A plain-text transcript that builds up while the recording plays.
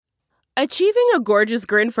Achieving a gorgeous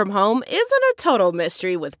grin from home isn't a total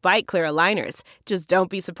mystery with Bite Clear aligners. Just don't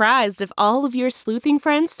be surprised if all of your sleuthing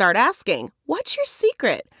friends start asking, "What's your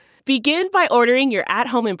secret?" Begin by ordering your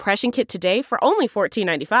at-home impression kit today for only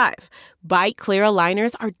 $14.95. Bite Clear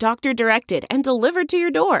aligners are doctor-directed and delivered to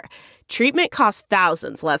your door. Treatment costs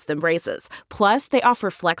thousands less than braces. Plus, they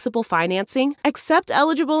offer flexible financing, accept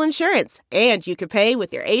eligible insurance, and you can pay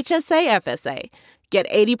with your HSA FSA. Get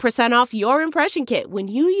 80% off your impression kit when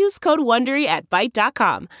you use code WONDERY at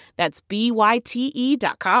Byte.com. That's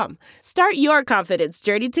BYTE.com. Start your confidence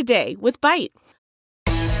journey today with Byte.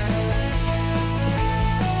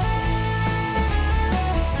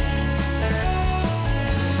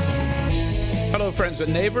 Hello, friends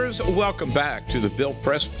and neighbors. Welcome back to the Bill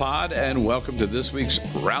Press Pod, and welcome to this week's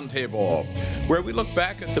Roundtable, where we look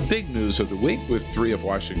back at the big news of the week with three of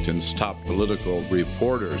Washington's top political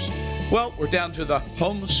reporters. Well, we're down to the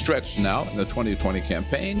home stretch now in the 2020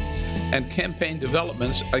 campaign, and campaign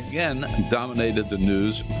developments again dominated the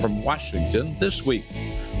news from Washington this week.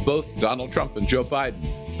 Both Donald Trump and Joe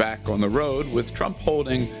Biden back on the road, with Trump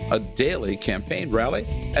holding a daily campaign rally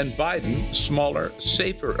and Biden smaller,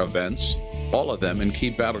 safer events, all of them in key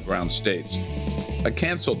battleground states. A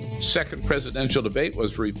canceled second presidential debate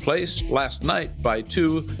was replaced last night by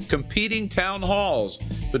two competing town halls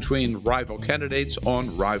between rival candidates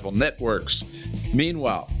on rival networks.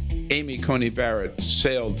 Meanwhile, Amy Coney Barrett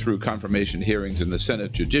sailed through confirmation hearings in the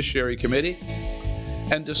Senate Judiciary Committee.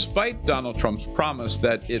 And despite Donald Trump's promise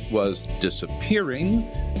that it was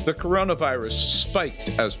disappearing, the coronavirus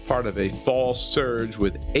spiked as part of a fall surge,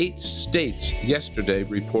 with 8 states yesterday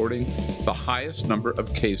reporting the highest number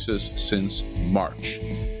of cases since March.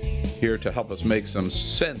 Here to help us make some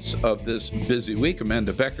sense of this busy week,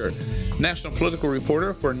 Amanda Becker, national political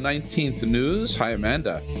reporter for 19th News. Hi,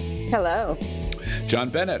 Amanda. Hello. John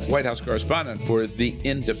Bennett, White House correspondent for The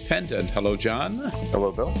Independent. Hello, John.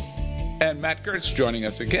 Hello, Bill. And Matt Gertz joining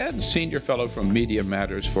us again, senior fellow from Media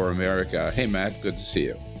Matters for America. Hey, Matt, good to see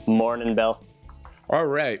you. Morning, Bill. All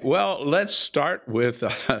right. Well, let's start with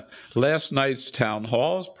last night's town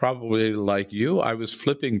halls. Probably like you, I was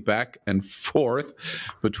flipping back and forth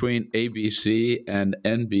between ABC and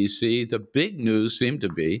NBC. The big news seemed to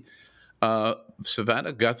be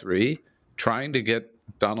Savannah Guthrie trying to get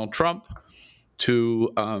Donald Trump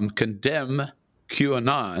to condemn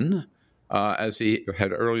QAnon, as he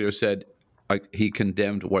had earlier said, he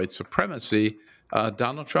condemned white supremacy.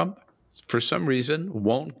 Donald Trump, for some reason,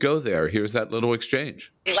 won't go there. Here's that little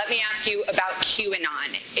exchange. Let me ask you about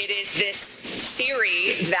QAnon. It is this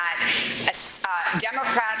theory that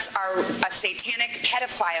Democrats are a satanic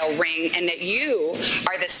pedophile ring and that you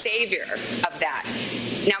are the savior of that.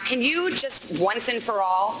 Now, can you just once and for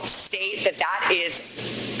all state that that is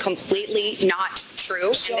completely not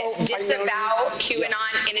true, so and that disavow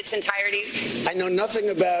QAnon in its entirety? I know nothing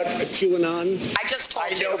about QAnon. I just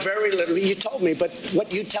told you. I know very little. You told me, but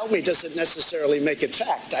what you tell me doesn't necessarily make it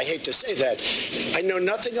fact. I hate to say that. I know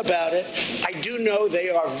nothing about it. I do know they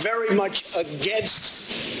are very much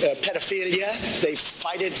against pedophilia. They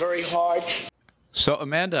fight it very hard. So,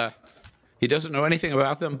 Amanda, he doesn't know anything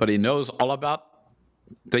about them, but he knows all about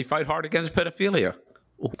they fight hard against pedophilia.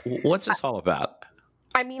 What's this all about?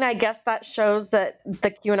 I mean, I guess that shows that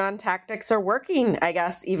the QAnon tactics are working, I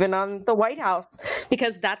guess, even on the White House,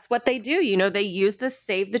 because that's what they do. You know, they use this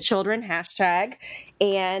Save the Children hashtag,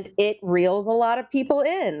 and it reels a lot of people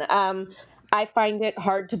in. I find it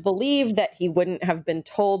hard to believe that he wouldn't have been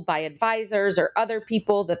told by advisors or other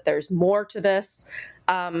people that there's more to this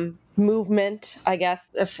movement, I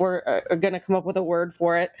guess, if we're going to come up with a word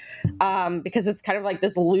for it, because it's kind of like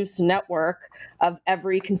this loose network of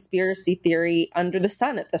every conspiracy theory under the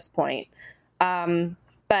sun at this point.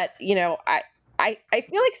 But, you know, I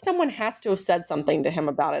feel like someone has to have said something to him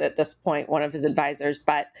about it at this point, one of his advisors,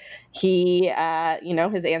 but he,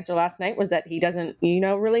 his answer last night was that he doesn't,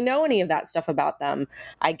 really know any of that stuff about them.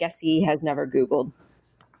 I guess he has never Googled.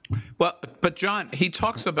 Well, but John, he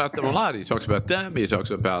talks about them a lot. He talks about them. He talks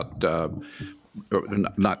about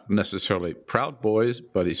not necessarily Proud Boys,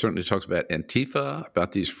 but he certainly talks about Antifa,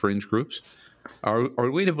 about these fringe groups. Are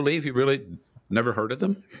we to believe he really never heard of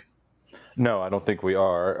them? No, I don't think we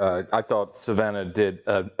are. I thought Savannah did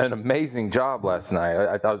an amazing job last night.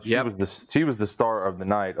 I thought she was the star of the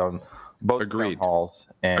night on both town halls.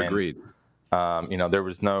 And, Agreed. There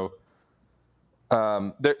was no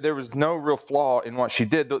there was no real flaw in what she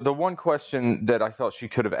did. The one question that I felt she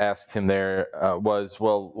could have asked him there was,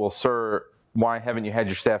 well, sir, why haven't you had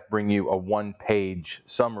your staff bring you a one-page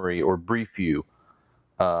summary or brief you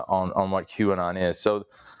on what QAnon is? So,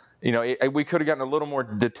 we could have gotten a little more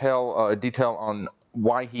detail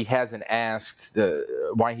why he hasn't asked,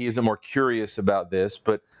 why he isn't more curious about this.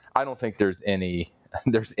 But I don't think there's any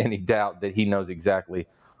doubt that he knows exactly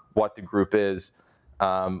what the group is.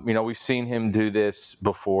 We've seen him do this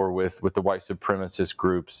before with the white supremacist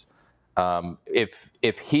groups.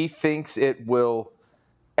 If he thinks it will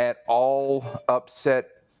at all upset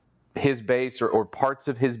his base or parts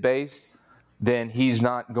of his base, then he's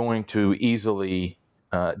not going to easily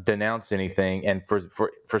denounce anything. And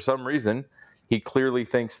for some reason, he clearly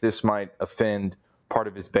thinks this might offend part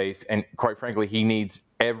of his base. And quite frankly, he needs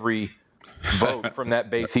every vote from that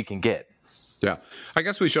base he can get. Yeah. I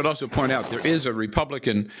guess we should also point out there is a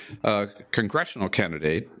Republican congressional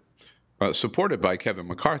candidate supported by Kevin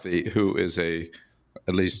McCarthy, who is at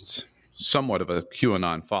least somewhat of a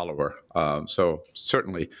QAnon follower. So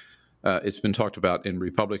certainly it's been talked about in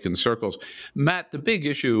Republican circles. Matt, the big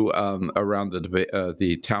issue around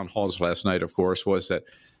the town halls last night, of course, was that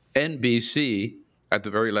NBC at the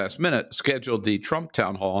very last minute scheduled the Trump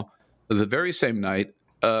town hall the very same night,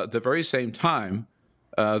 the very same time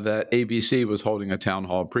that ABC was holding a town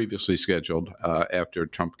hall previously scheduled after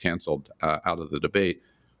Trump canceled out of the debate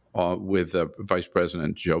with Vice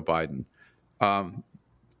President Joe Biden.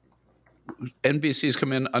 NBC's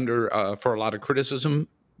come in under for a lot of criticism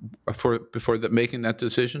before making that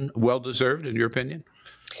decision. Well deserved, in your opinion?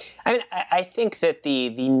 I mean, I think that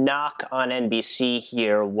the knock on NBC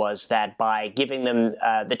here was that by giving them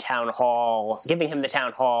the town hall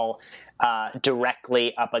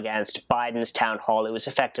directly up against Biden's town hall, it was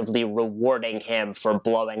effectively rewarding him for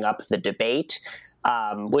blowing up the debate,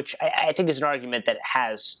 which I think is an argument that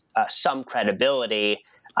has some credibility.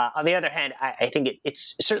 On the other hand, I think it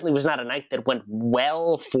certainly was not a night that went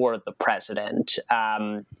well for the president.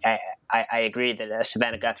 I agree that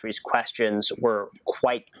Savannah Guthrie's questions were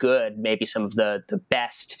quite good, maybe some of the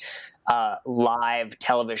best live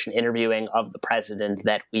television interviewing of the president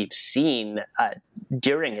that we've seen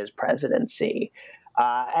during his presidency.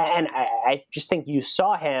 And I just think you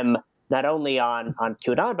saw him not only on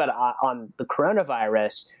QAnon, but on the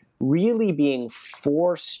coronavirus, really being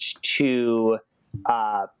forced to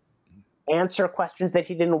answer questions that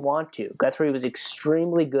he didn't want to. Guthrie was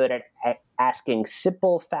extremely good at asking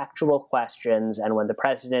simple, factual questions, and when the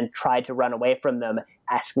president tried to run away from them,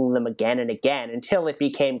 asking them again and again until it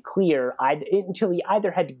became clear, until he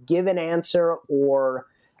either had to give an answer or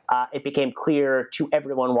it became clear to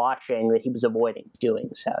everyone watching that he was avoiding doing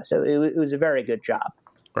so. So it was a very good job.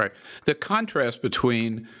 Right. The contrast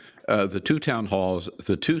between the two town halls,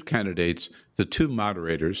 the two candidates, the two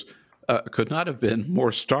moderators, could not have been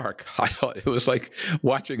more stark. I thought it was like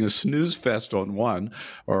watching a snooze fest on one,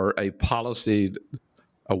 or a wonky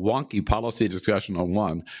policy discussion on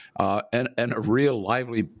one, and a real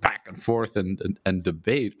lively back and forth and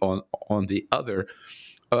debate on the other.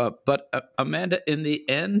 But Amanda, in the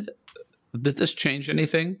end, did this change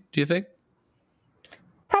anything, do you think?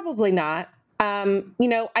 Probably not.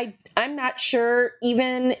 I'm not sure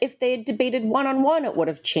even if they had debated one-on-one, it would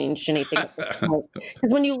have changed anything at this point.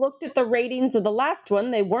 Because when you looked at the ratings of the last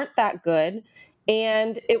one, they weren't that good.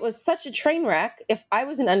 And it was such a train wreck. If I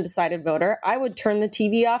was an undecided voter, I would turn the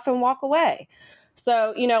TV off and walk away.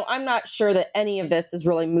 So, I'm not sure that any of this is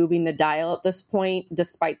really moving the dial at this point,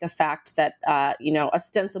 despite the fact that,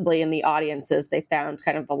 ostensibly in the audiences, they found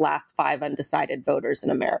kind of the last 5 undecided voters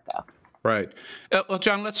in America. Right. Well,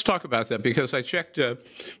 John, let's talk about that, because I checked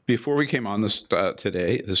before we came on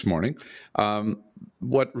this morning,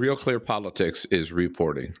 what Real Clear Politics is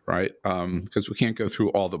reporting, right? Because we can't go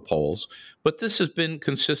through all the polls. But this has been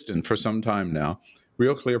consistent for some time now.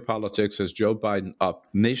 Real Clear Politics has Joe Biden up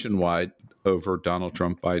nationwide over Donald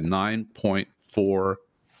Trump by 9.4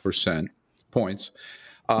 percentage points.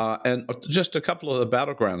 And just a couple of the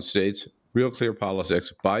battleground states, Real Clear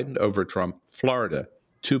Politics, Biden over Trump, Florida,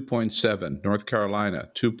 2.7, North Carolina,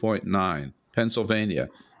 2.9, Pennsylvania,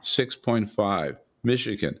 6.5,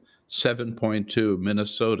 Michigan, 7.2,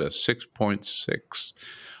 Minnesota, 6.6.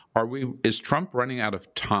 Is Trump running out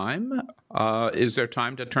of time? Is there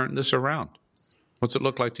time to turn this around? What's it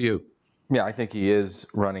look like to you? Yeah, I think he is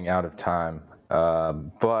running out of time.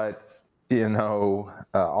 But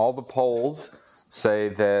all the polls say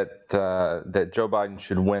that Joe Biden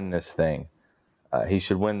should win this thing. He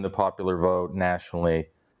should win the popular vote nationally.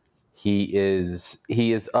 He is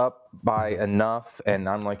up by enough, and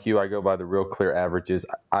I'm like you, I go by the Real Clear averages.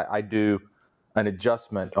 I do an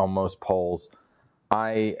adjustment on most polls.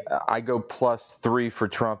 I go +3 for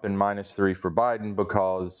Trump and -3 for Biden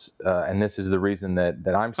because, and this is the reason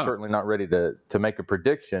that I'm certainly not ready to make a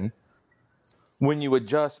prediction. When you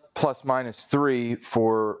adjust ±3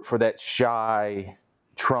 for that shy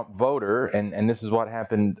Trump voter, and this is what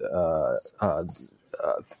happened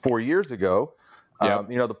 4 years ago. Yep.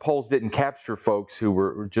 The polls didn't capture folks who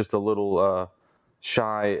were just a little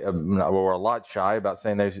shy, or a lot shy about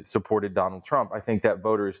saying they supported Donald Trump. I think that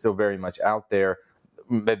voter is still very much out there.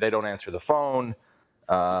 They don't answer the phone.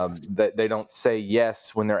 They don't say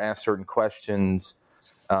yes when they're asked certain questions.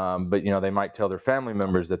 But they might tell their family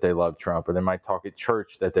members that they love Trump, or they might talk at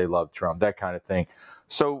church that they love Trump, that kind of thing.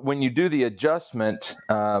 So when you do the adjustment,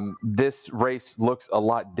 this race looks a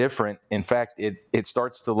lot different. In fact, it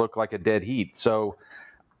starts to look like a dead heat. So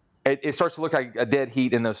it starts to look like a dead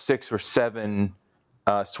heat in those 6 or 7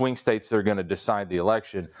 swing states that are going to decide the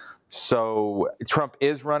election. So Trump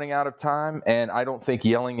is running out of time, and I don't think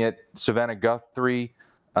yelling at Savannah Guthrie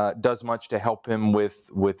does much to help him with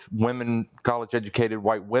women, college-educated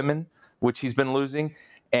white women, which he's been losing,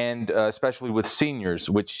 and especially with seniors,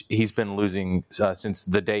 which he's been losing since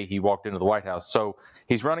the day he walked into the White House. So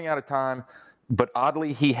he's running out of time, but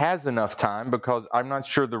oddly, he has enough time because I'm not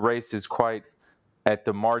sure the race is quite at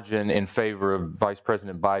the margin in favor of Vice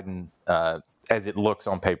President Biden as it looks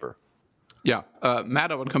on paper. Yeah.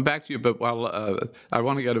 Matt, I want to come back to you, but while I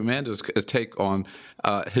want to get Amanda's take on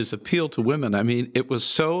his appeal to women. I mean, it was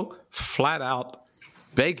so flat out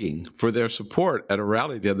begging for their support at a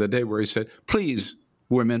rally the other day where he said, please,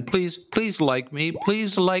 women, please like me,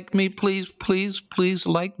 please like me, please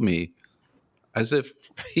like me. As if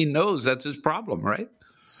he knows that's his problem, right?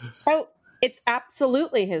 Oh, it's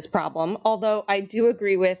absolutely his problem. Although I do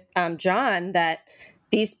agree with John that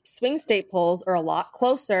these swing state polls are a lot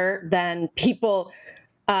closer than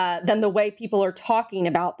the way people are talking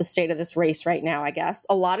about the state of this race right now, I guess.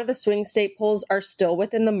 A lot of the swing state polls are still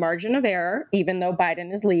within the margin of error, even though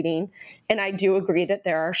Biden is leading. And I do agree that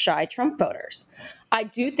there are shy Trump voters. I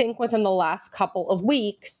do think within the last couple of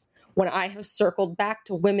weeks, when I have circled back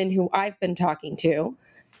to women who I've been talking to,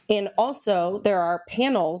 and also there are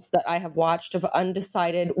panels that I have watched of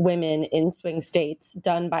undecided women in swing states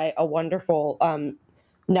done by a wonderful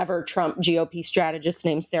Never Trump GOP strategist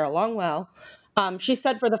named Sarah Longwell. She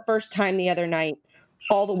said for the first time the other night,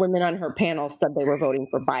 all the women on her panel said they were voting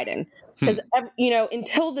for Biden. Because,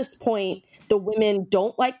 until this point, the women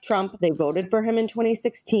don't like Trump. They voted for him in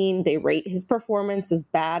 2016. They rate his performance as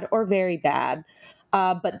bad or very bad.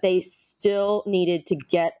 But they still needed to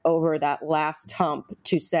get over that last hump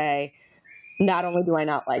to say, not only do I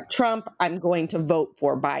not like Trump, I'm going to vote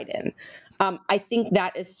for Biden. I think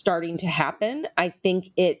that is starting to happen. I think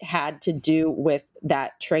it had to do with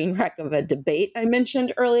that train wreck of a debate I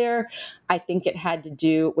mentioned earlier. I think it had to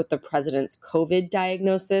do with the president's COVID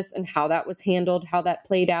diagnosis and how that was handled, how that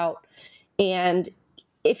played out. And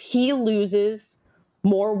if he loses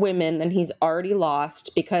more women than he's already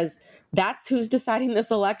lost, because that's who's deciding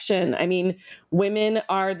this election. I mean, women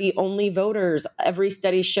are the only voters, every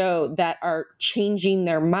study show, that are changing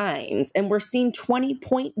their minds. And we're seeing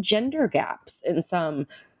 20-point gender gaps in some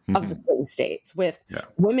of the swing states with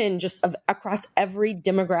women just across every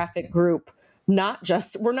demographic group.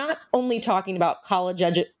 We're not only talking about college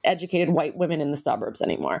educated white women in the suburbs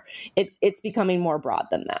anymore. It's becoming more broad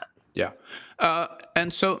than that. Yeah.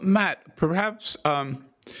 And so, Matt, perhaps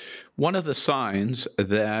one of the signs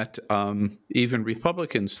that even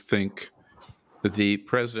Republicans think the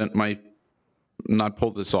president might not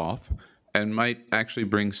pull this off and might actually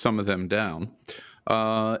bring some of them down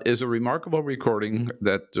is a remarkable recording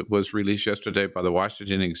that was released yesterday by the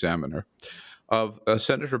Washington Examiner of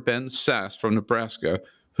Senator Ben Sasse from Nebraska,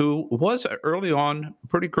 who was early on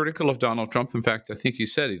pretty critical of Donald Trump. In fact, I think he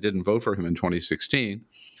said he didn't vote for him in 2016.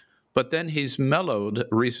 But then he's mellowed a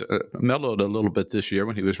little bit this year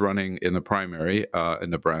when he was running in the primary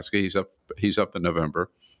in Nebraska. He's up in November,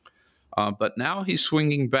 but now he's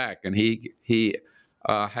swinging back, and he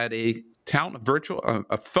had a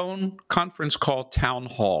phone conference call town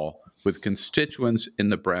hall with constituents in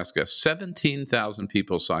Nebraska. 17,000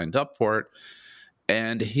 people signed up for it,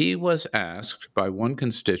 and he was asked by one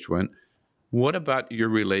constituent, "What about your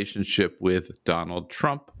relationship with Donald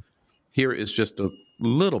Trump?" Here is just a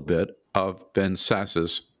little bit of Ben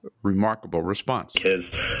Sasse's remarkable response. His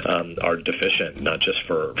are deficient, not just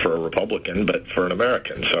for a Republican, but for an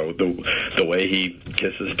American. So the way he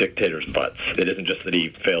kisses dictators' butts, it isn't just that he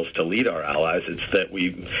fails to lead our allies, it's that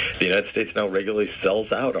the United States now regularly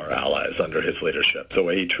sells out our allies under his leadership. The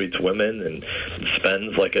way he treats women and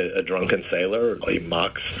spends like a drunken sailor, he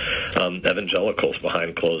mocks evangelicals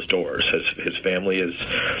behind closed doors. His family has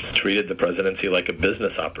treated the presidency like a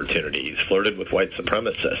business opportunity. He's flirted with white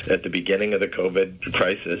supremacists. At the beginning of the COVID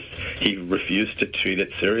crisis, crisis, he refused to treat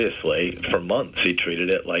it seriously for months. He treated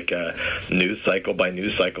it like a news cycle by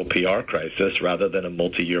news cycle PR crisis rather than a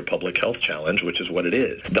multi-year public health challenge, which is what it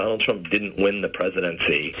is. Donald Trump didn't win the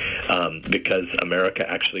presidency because America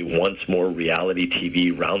actually wants more reality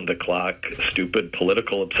TV, round-the-clock, stupid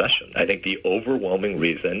political obsession. I think the overwhelming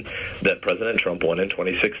reason that President Trump won in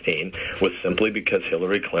 2016 was simply because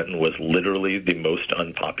Hillary Clinton was literally the most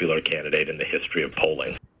unpopular candidate in the history of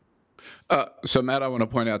polling. So, Matt, I want to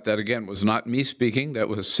point out that, again, was not me speaking. That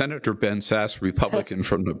was Senator Ben Sasse, Republican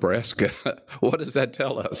from Nebraska. What does that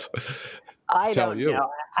tell us? I don't know.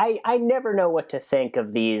 I never know what to think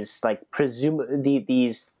of these,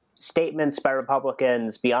 these statements by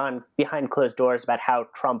Republicans behind closed doors about how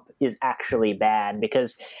Trump is actually bad,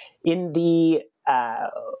 because in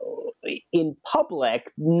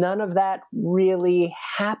public, none of that really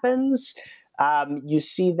happens. You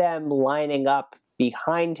see them lining up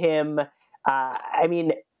behind him.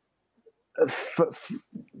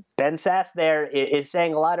 Ben Sasse there is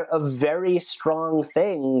saying a lot of very strong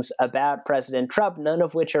things about President Trump, none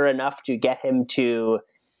of which are enough to get him to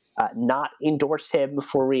not endorse him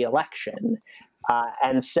for re-election.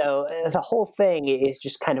 And so the whole thing is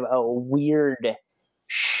just kind of a weird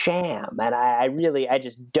sham. And I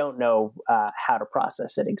just don't know how to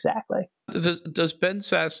process it exactly. Does Ben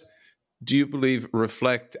Sasse, do you believe,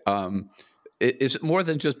 reflect... is it more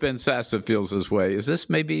than just Ben Sasse that feels this way? Is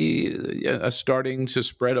this maybe starting to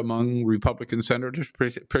spread among Republican senators,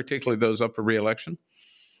 particularly those up for re-election?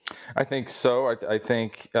 I think so. I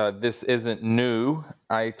think this isn't new.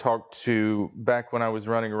 Back when I was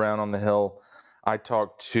running around on the Hill, I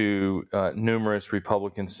talked to numerous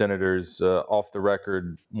Republican senators, off the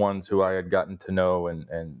record, ones who I had gotten to know,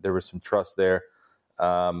 and there was some trust there.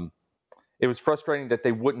 It was frustrating that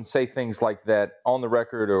they wouldn't say things like that on the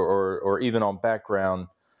record or even on background,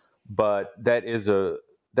 but that is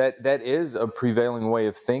a prevailing way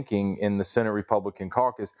of thinking in the Senate Republican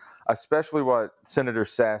caucus, especially what Senator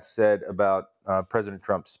Sasse said about President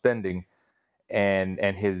Trump's spending and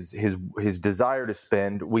his desire to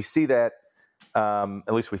spend. We see that,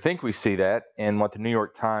 at least we think we see that, in what the New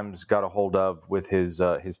York Times got a hold of with his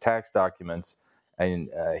tax documents, and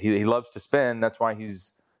he loves to spend. That's why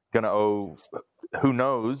he's going to owe, who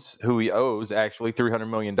knows who he owes, actually, $300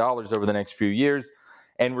 million over the next few years.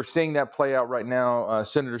 And we're seeing that play out right now.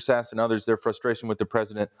 Senator Sasse and others, their frustration with the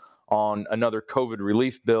president on another COVID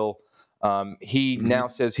relief bill. He now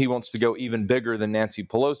says he wants to go even bigger than Nancy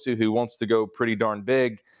Pelosi, who wants to go pretty darn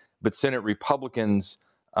big. But Senate Republicans,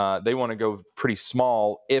 they want to go pretty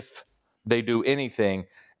small if they do anything.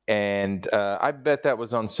 And I bet that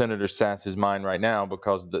was on Senator Sasse's mind right now,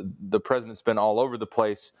 because the president's been all over the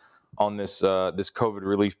place on this COVID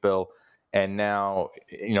relief bill, and now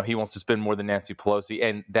he wants to spend more than Nancy Pelosi,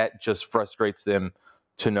 and that just frustrates them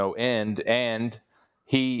to no end. And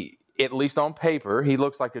he, at least on paper, he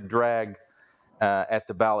looks like a drag at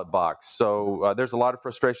the ballot box. So there's a lot of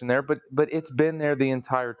frustration there, but it's been there the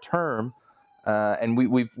entire term, and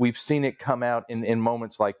we've seen it come out in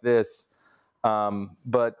moments like this.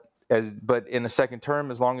 But in a second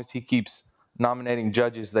term, as long as he keeps nominating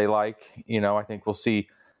judges they like, I think we'll see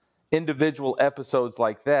individual episodes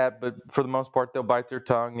like that. But for the most part, they'll bite their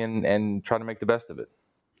tongue and try to make the best of it.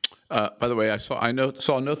 By the way, I saw a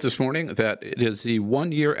note this morning that it is the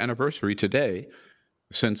 1-year anniversary today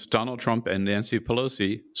since Donald Trump and Nancy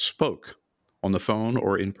Pelosi spoke on the phone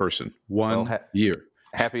or in person. One year.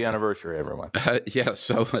 Happy anniversary, everyone.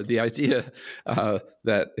 So the idea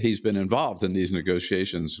that he's been involved in these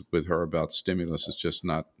negotiations with her about stimulus is just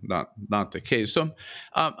not the case. So,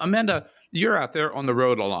 Amanda, you're out there on the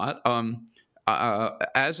road a lot.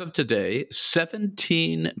 As of today,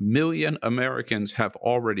 17 million Americans have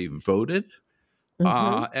already voted.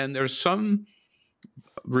 And there's some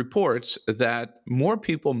reports that more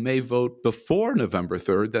people may vote before November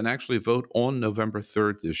 3rd than actually vote on November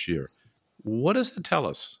 3rd this year. What does it tell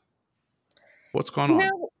us? What's going on?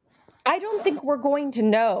 I don't think we're going to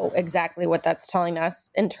know exactly what that's telling us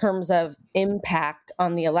in terms of impact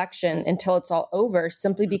on the election until it's all over,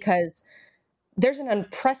 simply because there's an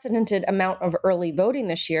unprecedented amount of early voting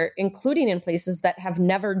this year, including in places that have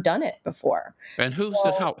never done it before. And who's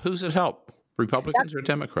it help? Republicans or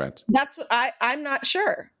Democrats? That's what I'm not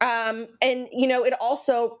sure. And, it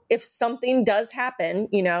also, if something does happen,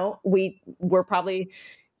 we're probably...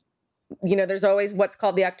 there's always what's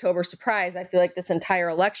called the October surprise. I feel like this entire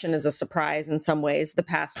election is a surprise in some ways the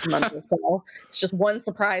past month or so. It's just one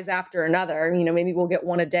surprise after another. Maybe we'll get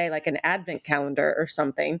one a day, like an advent calendar or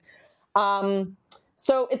something.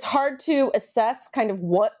 So it's hard to assess kind of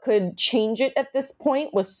what could change it at this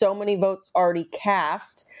point with so many votes already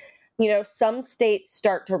cast. some states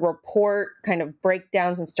start to report kind of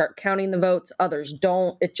breakdowns and start counting the votes. Others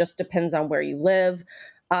don't. It just depends on where you live.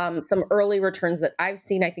 Some early returns that I've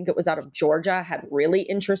seen, I think it was out of Georgia, had really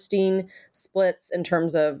interesting splits in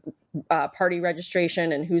terms of party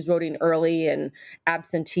registration and who's voting early and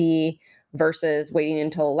absentee versus waiting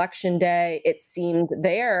until Election Day. It seemed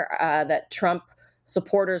there that Trump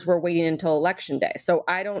supporters were waiting until Election Day. So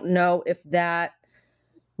I don't know if that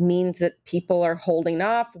means that people are holding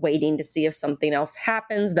off, waiting to see if something else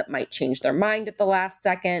happens that might change their mind at the last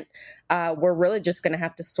second. We're really just going to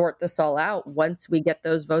have to sort this all out once we get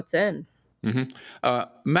those votes in. Mm-hmm.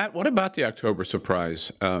 Matt, what about the October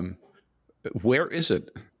surprise? Where is it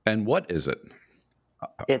and what is it?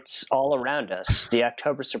 It's all around us. The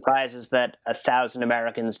October surprise is that 1,000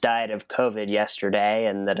 Americans died of COVID yesterday,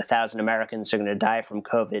 and that 1,000 Americans are going to die from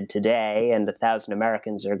COVID today, and 1,000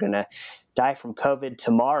 Americans are going to die from COVID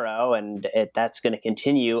tomorrow, and that's going to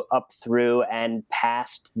continue up through and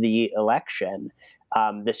past the election.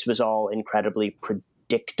 This was all incredibly predictable.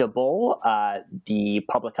 The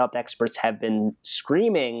public health experts have been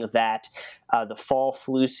screaming that the fall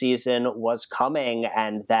flu season was coming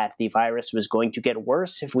and that the virus was going to get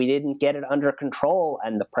worse if we didn't get it under control,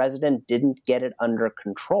 and the president didn't get it under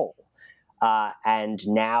control. And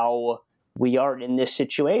now we are in this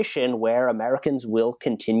situation where Americans will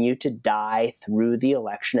continue to die through the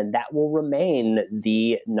election, and that will remain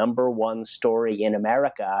the number one story in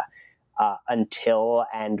America until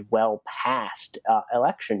and well past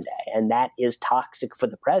Election Day. And that is toxic for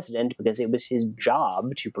the president because it was his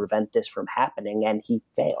job to prevent this from happening, and he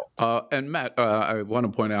failed. And Matt, I want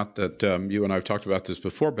to point out that you and I have talked about this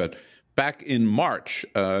before, but back in March,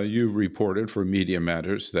 you reported for Media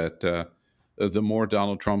Matters that the more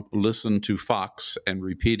Donald Trump listened to Fox and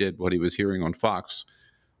repeated what he was hearing on Fox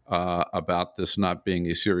about this not being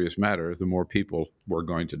a serious matter, the more people were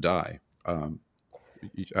going to die.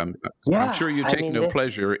 I'm sure you take no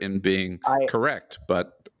pleasure in being correct,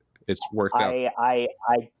 but it's worked out. I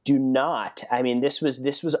do not. I mean, this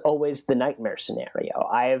was always the nightmare scenario.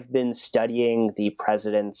 I have been studying the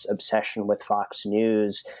president's obsession with Fox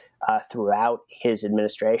News throughout his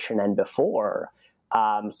administration and before.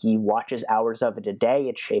 He watches hours of it a day.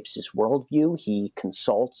 It shapes his worldview. He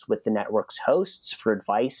consults with the network's hosts for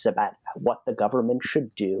advice about what the government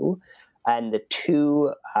should do. And the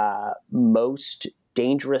two most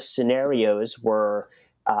dangerous scenarios were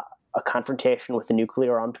a confrontation with a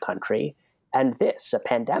nuclear-armed country and this, a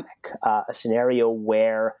pandemic, a scenario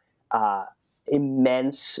where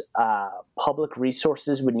immense public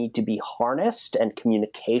resources would need to be harnessed and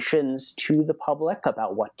communications to the public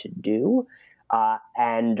about what to do.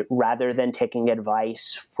 And rather than taking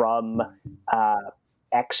advice from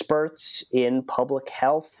experts in public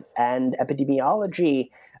health and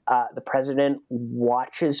epidemiology, the president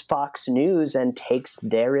watches Fox News and takes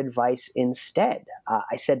their advice instead.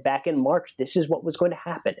 I said back in March, this is what was going to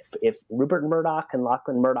happen. If Rupert Murdoch and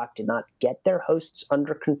Lachlan Murdoch did not get their hosts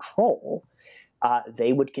under control,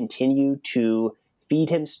 they would continue to feed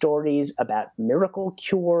him stories about miracle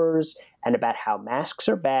cures and about how masks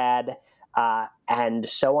are bad, and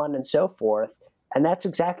so on and so forth. And that's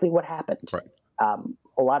exactly what happened. Right.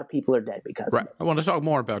 A lot of people are dead because of it. I want to talk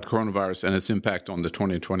more about coronavirus and its impact on the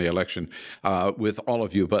 2020 election with all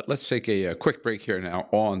of you. But let's take a quick break here now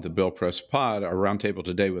on the Bill Press Pod. Our roundtable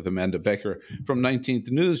today with Amanda Baker from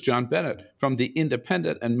 19th News, John Bennett from The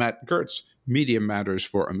Independent, and Matt Gertz, Media Matters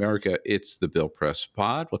for America. It's the Bill Press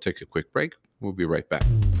Pod. We'll take a quick break. We'll be right back.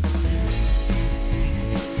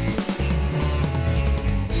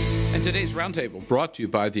 And today's roundtable brought to you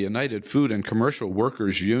by the United Food and Commercial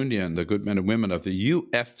Workers Union, the good men and women of the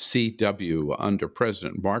UFCW under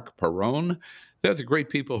President Mark Perrone. They're the great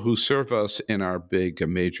people who serve us in our big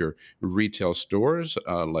major retail stores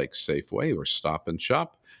like Safeway or Stop and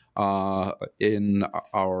Shop, in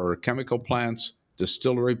our chemical plants,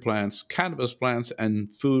 distillery plants, cannabis plants,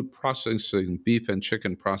 and food processing, beef and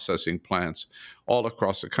chicken processing plants all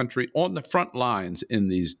across the country on the front lines in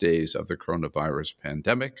these days of the coronavirus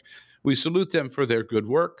pandemic. We salute them for their good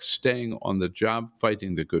work, staying on the job,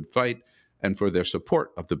 fighting the good fight, and for their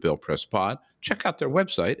support of the Bill Press Pod. Check out their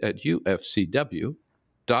website at ufcw.org.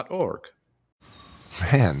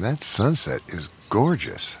 Man, that sunset is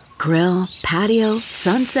gorgeous. Grill, patio,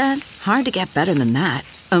 sunset. Hard to get better than that.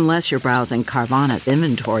 Unless you're browsing Carvana's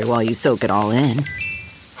inventory while you soak it all in.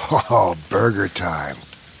 Oh, burger time.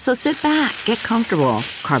 So sit back, get comfortable.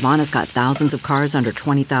 Carvana's got thousands of cars under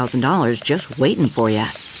 $20,000 just waiting for you.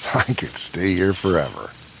 I could stay here forever.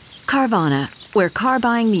 Carvana, where car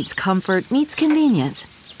buying meets comfort meets convenience.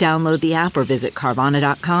 Download the app or visit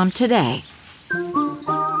Carvana.com today.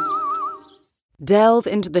 Delve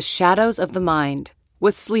into the shadows of the mind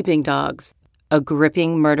with Sleeping Dogs, a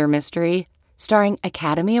gripping murder mystery starring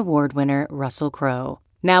Academy Award winner Russell Crowe.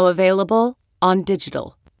 Now available on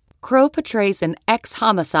digital. Crowe portrays an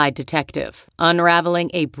ex-homicide detective unraveling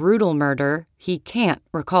a brutal murder he can't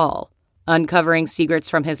recall. Uncovering secrets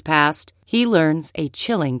from his past, he learns a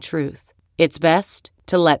chilling truth. It's best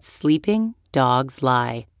to let sleeping dogs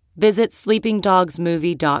lie. Visit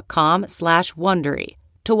sleepingdogsmovie.com/Wondery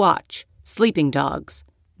to watch Sleeping Dogs,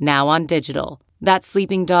 now on digital. That's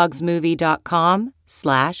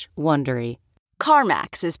sleepingdogsmovie.com/Wondery.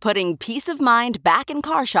 CarMax is putting peace of mind back in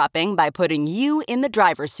car shopping by putting you in the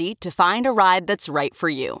driver's seat to find a ride that's right for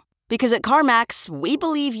you. Because at CarMax, we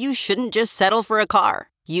believe you shouldn't just settle for a car.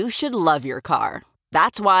 You should love your car.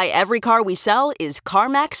 That's why every car we sell is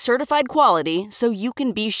CarMax certified quality, so you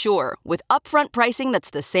can be sure with upfront pricing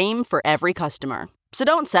that's the same for every customer. So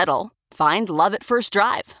don't settle. Find love at first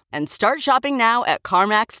drive and start shopping now at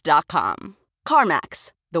CarMax.com.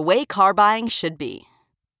 CarMax, the way car buying should be.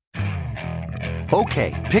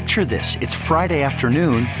 Okay, picture this. It's Friday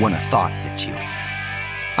afternoon when a thought hits you.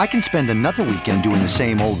 I can spend another weekend doing the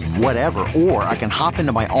same old whatever, or I can hop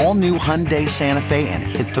into my all-new Hyundai Santa Fe and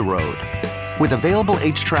hit the road. With available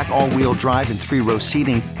H-Track all-wheel drive and 3-row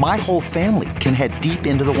seating, my whole family can head deep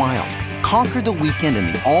into the wild. Conquer the weekend in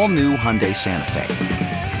the all-new Hyundai Santa Fe.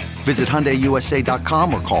 Visit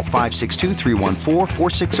HyundaiUSA.com or call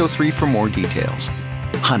 562-314-4603 for more details.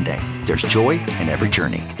 Hyundai, there's joy in every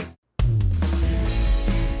journey.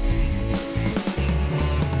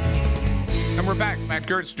 And we're back. Matt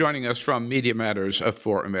Gertz joining us from Media Matters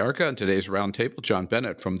for America. And today's roundtable, John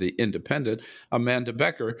Bennett from The Independent, Amanda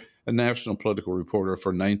Becker, a national political reporter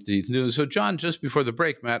for 19th News. So, John, just before the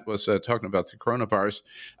break, Matt was talking about the coronavirus.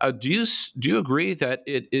 Do you agree that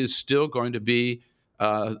it is still going to be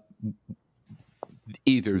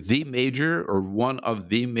either the major or one of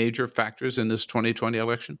the major factors in this 2020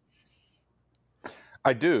 election?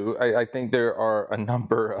 I do. I think there are a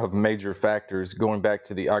number of major factors going back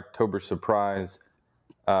to the October surprise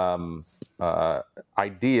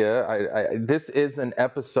idea. This is an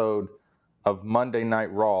episode of Monday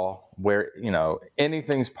Night Raw where,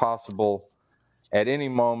 anything's possible at any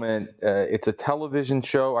moment. It's a television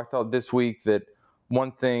show. I thought this week that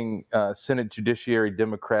one thing Senate Judiciary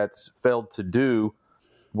Democrats failed to do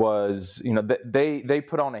was, they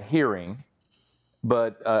put on a hearing,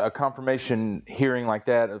 but a confirmation hearing like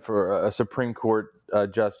that for a Supreme Court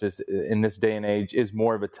justice in this day and age is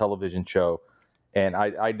more of a television show. And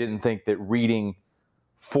I didn't think that reading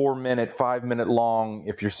 4-minute, 5-minute long,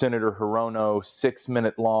 if you're Senator Hirono,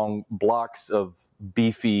 6-minute long blocks of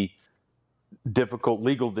beefy, difficult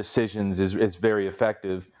legal decisions is very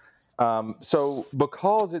effective. So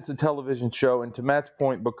because it's a television show, and to Matt's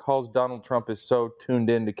point, because Donald Trump is so tuned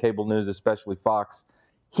into cable news, especially Fox,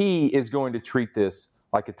 he is going to treat this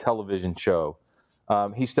like a television show.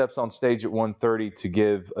 He steps on stage at 1:30 to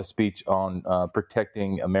give a speech on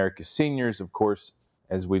protecting America's seniors. Of course,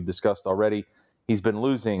 as we've discussed already, he's been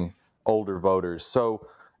losing older voters. So,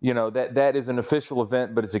 that is an official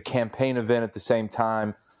event, but it's a campaign event at the same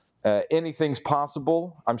time. Anything's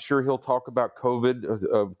possible. I'm sure he'll talk about COVID.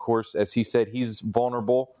 Of course, as he said, he's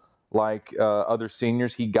vulnerable like other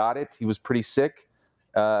seniors. He got it. He was pretty sick.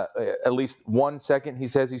 At least 1 second he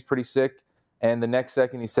says he's pretty sick, and the next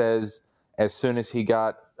second he says as soon as he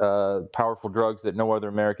got powerful drugs that no other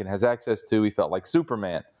American has access to, he felt like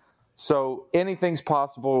Superman. So anything's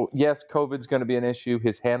possible. Yes, COVID's going to be an issue.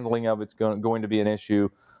 His handling of it's going to be an issue,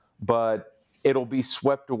 but it'll be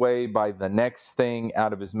swept away by the next thing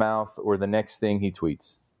out of his mouth or the next thing he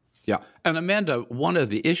tweets. Yeah. And Amanda, one of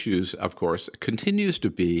the issues, of course, continues to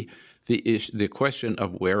be the question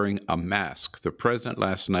of wearing a mask. The president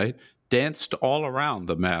last night danced all around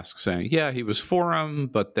the mask, saying, yeah, he was for him,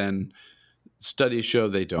 but then studies show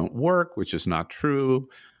they don't work, which is not true.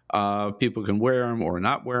 People can wear them or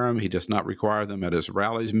not wear them. He does not require them at his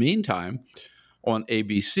rallies. Meantime, on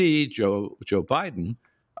ABC, Joe Biden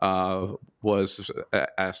was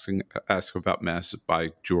asked about masks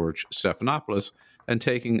by George Stephanopoulos and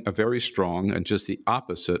taking a very strong and just the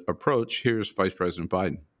opposite approach. Here's Vice President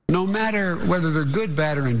Biden. No matter whether they're good,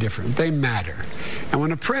 bad, or indifferent, they matter. And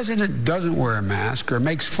when a president doesn't wear a mask or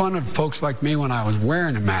makes fun of folks like me when I was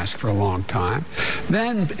wearing a mask for a long time,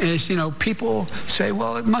 then, people say,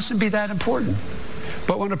 well, it mustn't be that important.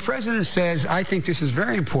 But when a president says, I think this is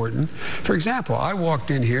very important, for example, I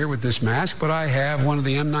walked in here with this mask, but I have one of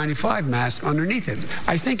the N95 masks underneath it.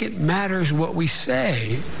 I think it matters what we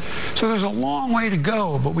say. So there's a long way to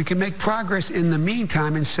go, but we can make progress in the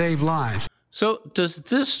meantime and save lives. So does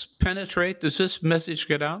this penetrate? Does this message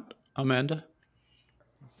get out, Amanda?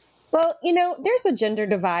 Well, there's a gender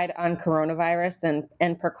divide on coronavirus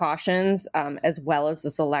and precautions, as well as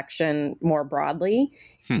this election more broadly.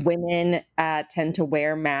 Women tend to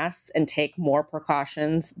wear masks and take more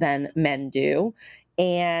precautions than men do.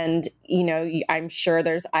 And, I'm sure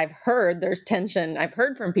I've heard there's tension. I've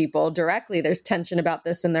heard from people directly, there's tension about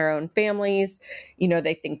this in their own families.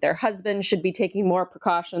 They think their husband should be taking more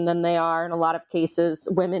precaution than they are. In a lot of cases,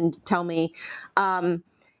 women tell me.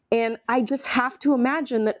 And I just have to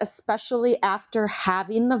imagine that, especially after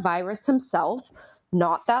having the virus himself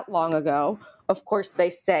not that long ago, of course, they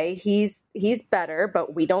say he's better,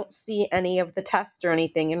 but we don't see any of the tests or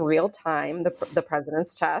anything in real time, the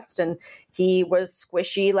president's test. And he was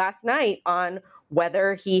squishy last night on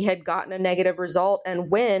whether he had gotten a negative result and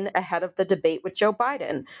when ahead of the debate with Joe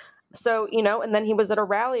Biden. So, and then he was at a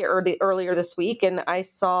rally earlier this week, and I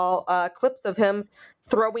saw clips of him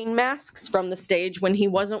throwing masks from the stage when he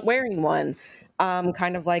wasn't wearing one,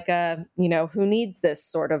 kind of like a, who needs this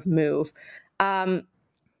sort of move.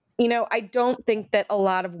 I don't think that a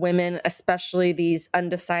lot of women, especially these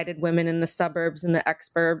undecided women in the suburbs and the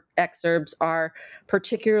exurbs, are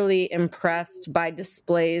particularly impressed by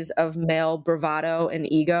displays of male bravado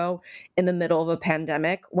and ego in the middle of a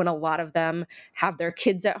pandemic, when a lot of them have their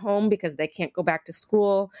kids at home because they can't go back to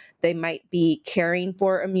school. They might be caring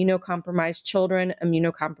for immunocompromised children,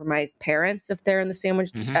 immunocompromised parents if they're in the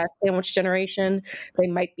sandwich generation. They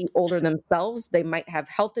might be older themselves. They might have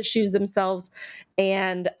health issues themselves.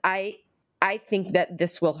 And I think that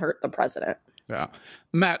this will hurt the president. Yeah.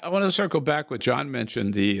 Matt, I want to circle back. What John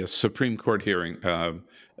mentioned, the Supreme Court hearing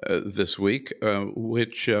this week,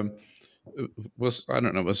 which was, I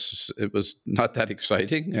don't know, it was not that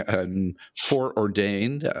exciting and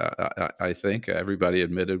foreordained. I think everybody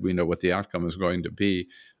admitted we know what the outcome is going to be.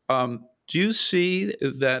 Do you see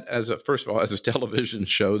that first of all, as a television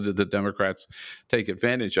show, did the Democrats take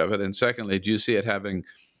advantage of it? And secondly, do you see it having,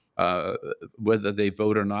 whether they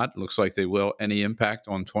vote or not, looks like they will, any impact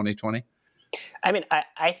on 2020? I mean,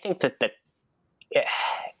 I think that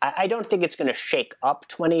I don't think it's going to shake up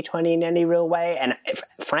 2020 in any real way. And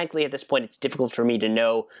frankly, at this point, it's difficult for me to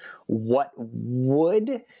know what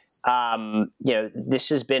would. This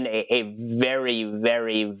has been a very,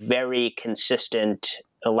 very, very consistent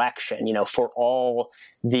election. For all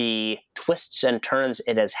the twists and turns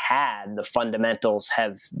it has had, the fundamentals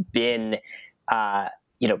have been,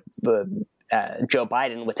 Joe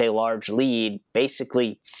Biden with a large lead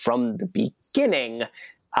basically from the beginning.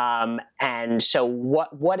 And so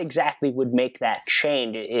what exactly would make that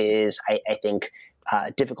change is, I think,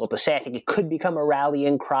 difficult to say. I think it could become a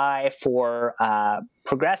rallying cry for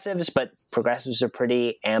progressives, but progressives are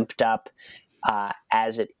pretty amped up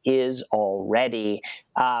as it is already.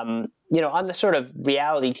 On the sort of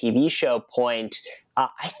reality TV show point,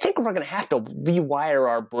 I think we're going to have to rewire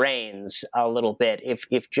our brains a little bit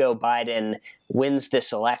if Joe Biden wins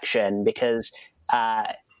this election, because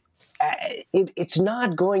it's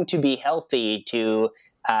not going to be healthy to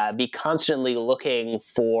be constantly looking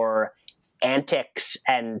for antics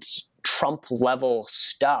and Trump-level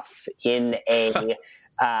stuff in a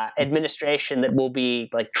administration that will be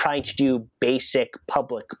like trying to do basic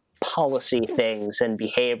public policy things and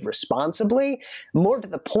behave responsibly. More to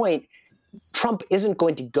the point, Trump isn't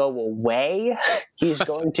going to go away. He's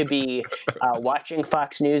going to be watching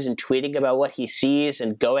Fox News and tweeting about what he sees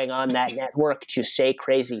and going on that network to say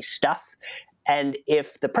crazy stuff. And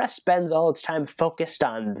if the press spends all its time focused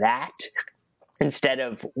on that instead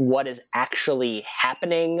of what is actually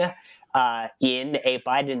happening in a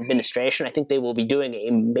Biden administration, I think they will be doing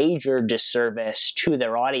a major disservice to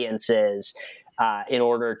their audiences in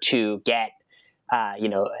order to get,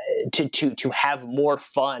 to have more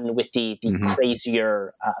fun with the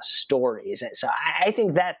crazier stories. And so I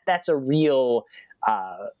think that's a real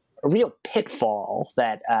pitfall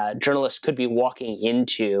that journalists could be walking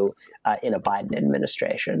into in a Biden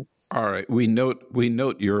administration. All right, we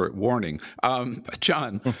note your warning,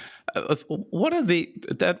 John.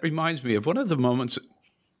 That reminds me of one of the moments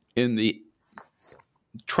in the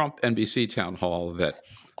Trump NBC town hall that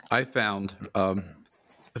I found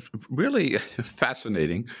really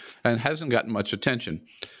fascinating and hasn't gotten much attention.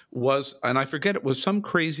 And I forget, it was some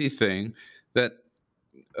crazy thing that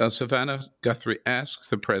Savannah Guthrie asked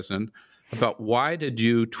the president about, why did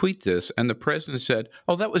you tweet this? And the president said,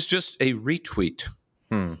 "Oh, that was just a retweet."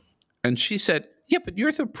 And she said, "Yeah, but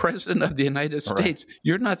you're the president of the United States. Right.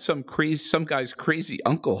 You're not some guy's crazy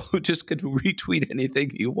uncle who just can retweet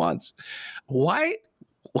anything he wants." Why?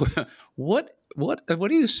 What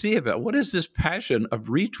do you see about, what is this passion of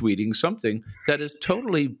retweeting something that is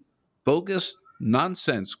totally bogus,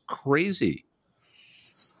 nonsense, crazy?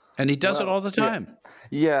 And he does it all the time.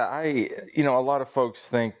 Yeah, a lot of folks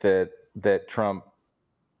think that Trump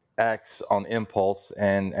acts on impulse,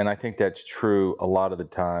 and I think that's true a lot of the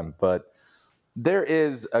time. But there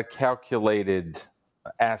is a calculated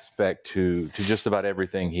aspect to just about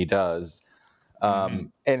everything he does.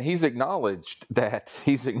 And he's acknowledged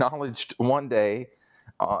one day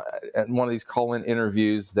at one of these call-in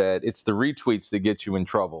interviews that it's the retweets that get you in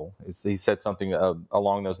trouble. He said something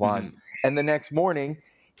along those lines. And the next morning,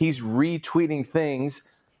 he's retweeting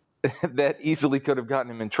things that easily could have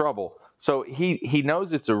gotten him in trouble. So he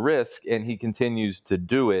knows it's a risk, and he continues to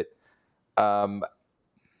do it.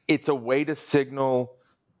 It's a way to signal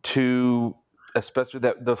to, especially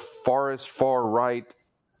that the far right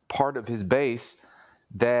part of his base,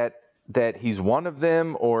 that he's one of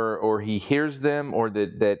them, or he hears them, or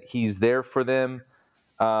that he's there for them.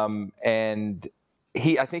 And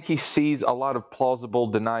I think he sees a lot of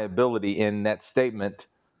plausible deniability in that statement,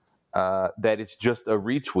 that it's just a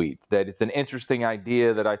retweet, that it's an interesting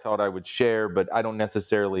idea that I thought I would share, but I don't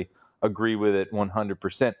necessarily agree with it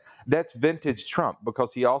 100%. That's vintage Trump,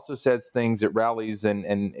 because he also says things at rallies and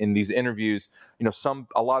in these interviews,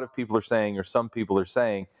 a lot of people are saying, or some people are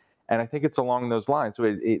saying, and I think it's along those lines. So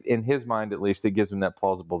in his mind, at least, it gives him that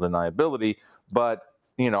plausible deniability. But,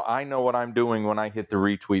 I know what I'm doing when I hit the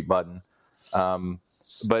retweet button.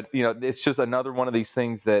 But it's just another one of these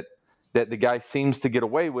things that the guy seems to get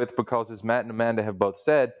away with, because, as Matt and Amanda have both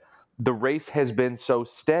said, the race has been so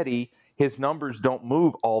steady, his numbers don't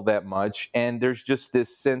move all that much, and there's just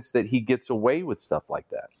this sense that he gets away with stuff like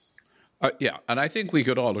that. Yeah, and I think we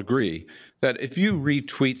could all agree that if you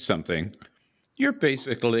retweet something, you're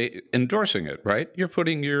basically endorsing it, right? You're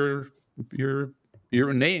putting your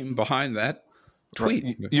name behind that tweet.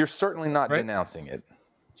 Right. You're certainly not denouncing it.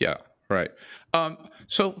 Yeah, right.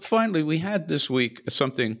 So finally, we had this week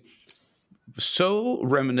something so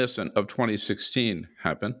reminiscent of 2016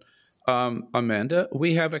 happen. Amanda,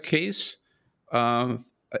 we have a case in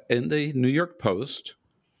the New York Post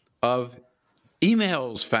of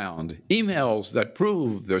emails that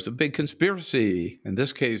prove there's a big conspiracy. In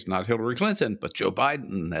this case, not Hillary Clinton, but Joe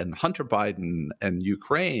Biden and Hunter Biden and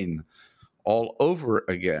Ukraine all over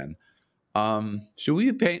again. Should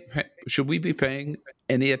we be paying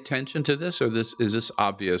any attention to this, or is this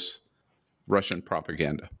obvious Russian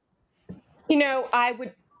propaganda? I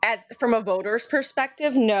would, from a voter's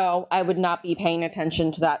perspective, no, I would not be paying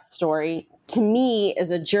attention to that story. To me, as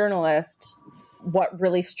a journalist, what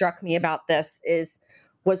really struck me about this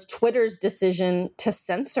was Twitter's decision to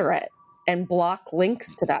censor it and block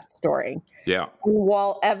links to that story. Yeah.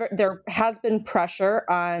 While there has been pressure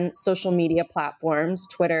on social media platforms,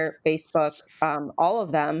 Twitter, Facebook, all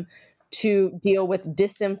of them, to deal with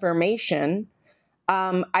disinformation,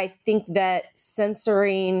 I think that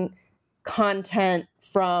censoring content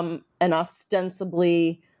from an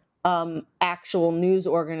ostensibly actual news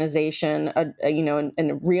organization, and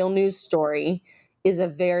a real news story, is a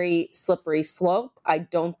very slippery slope. I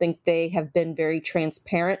don't think they have been very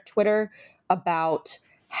transparent, Twitter, about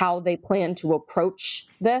how they plan to approach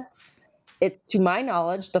this. It's, to my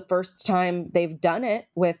knowledge, the first time they've done it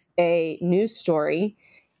with a news story.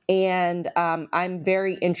 And I'm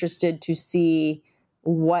very interested to see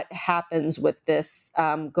what happens with this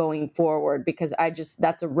going forward, because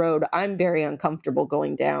that's a road I'm very uncomfortable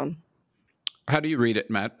going down. How do you read it,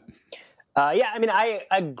 Matt? I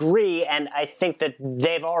agree, and I think that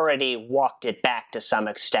they've already walked it back to some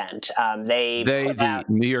extent. The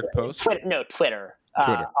New York Post? Twitter.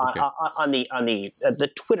 Twitter, okay. On the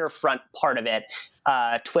Twitter front part of it,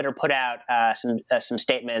 Twitter put out some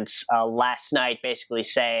statements last night, basically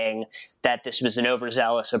saying that this was an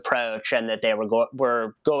overzealous approach, and that they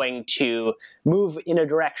were going to move in a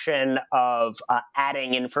direction of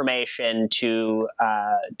adding information to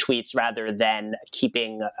tweets rather than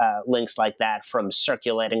keeping links like that from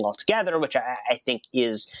circulating altogether, which I think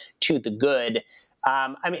is to the good.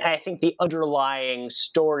 I think the underlying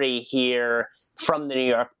story here from the New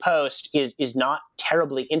York Post is not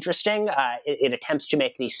terribly interesting. It attempts to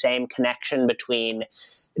make the same connection between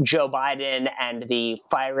Joe Biden and the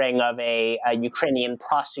firing of a Ukrainian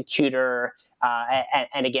prosecutor,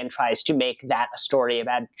 and again tries to make that a story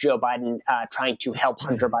about Joe Biden trying to help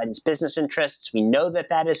Hunter Biden's business interests. We know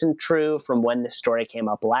that isn't true from when this story came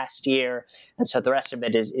up last year, and so the rest of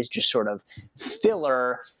it is just sort of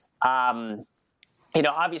filler.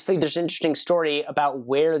 Obviously, there's an interesting story about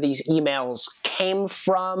where these emails came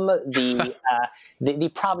from.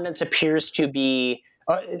 The provenance appears to be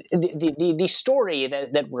the story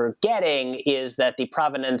that we're getting is that the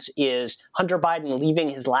provenance is Hunter Biden leaving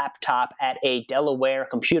his laptop at a Delaware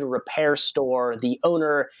computer repair store, the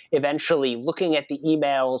owner eventually looking at the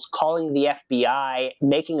emails, calling the FBI,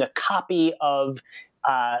 making a copy of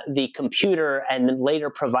the computer, and then later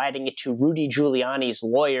providing it to Rudy Giuliani's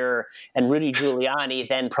lawyer, and Rudy Giuliani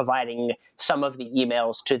then providing some of the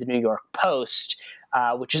emails to the New York Post,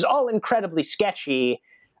 which is all incredibly sketchy.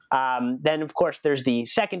 Then, of course, there's the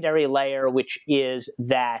secondary layer, which is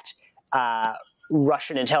that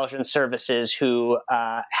Russian intelligence services who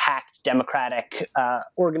hacked democratic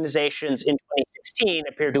organizations in 2016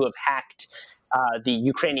 appear to have hacked the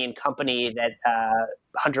Ukrainian company that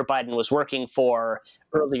Hunter Biden was working for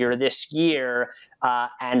earlier this year,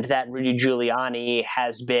 and that Rudy Giuliani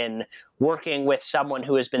has been working with someone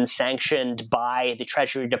who has been sanctioned by the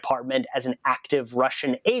Treasury Department as an active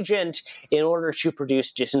Russian agent in order to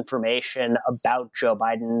produce disinformation about Joe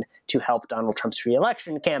Biden to help Donald Trump's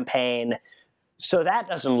reelection campaign. So that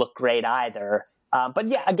doesn't look great either. But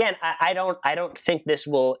yeah, again, I don't think this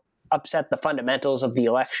will upset the fundamentals of the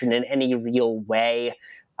election in any real way.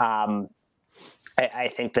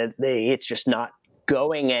 I think that it's just not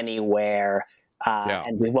going anywhere,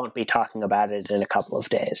 and we won't be talking about it in a couple of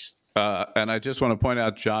days. And I just want to point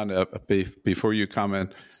out, John, before you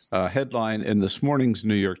comment, headline in this morning's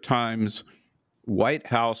New York Times, White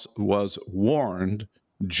House was warned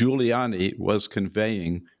Giuliani was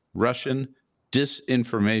conveying Russian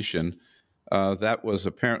disinformation. That was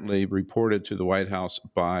apparently reported to the White House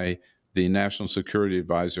by the National Security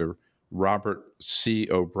Advisor, Robert C.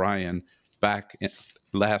 O'Brien, back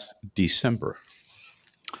last December.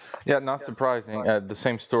 Yeah, not surprising. The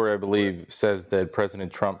same story, I believe, says that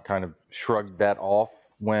President Trump kind of shrugged that off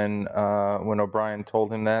when O'Brien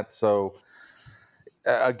told him that. So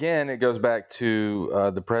again, it goes back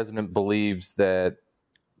to the president believes that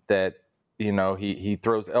he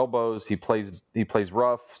throws elbows, he plays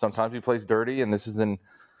rough, sometimes he plays dirty, and this is an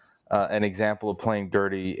example of playing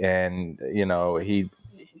dirty. And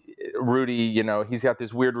Rudy, he's got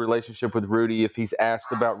this weird relationship with Rudy. If he's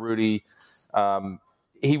asked about Rudy,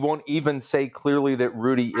 he won't even say clearly that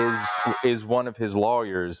Rudy is one of his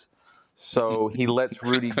lawyers. So he lets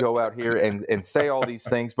Rudy go out here and say all these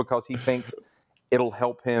things because he thinks it'll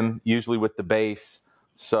help him, usually with the base.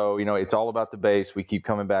 So, it's all about the base. We keep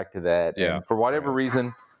coming back to that. Yeah. And for whatever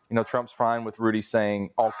reason, Trump's fine with Rudy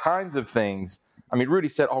saying all kinds of things. I mean, Rudy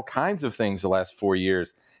said all kinds of things the last 4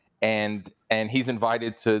 years. And he's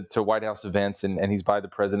invited to White House events, and he's by the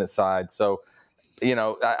president's side. So,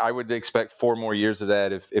 I would expect 4 more years of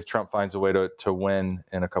that if Trump finds a way to win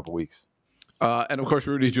in a couple weeks. And of course,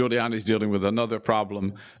 Rudy Giuliani is dealing with another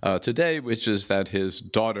problem today, which is that his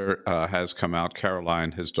daughter has come out,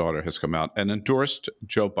 Caroline, his daughter has come out and endorsed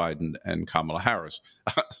Joe Biden and Kamala Harris.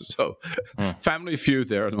 So family feud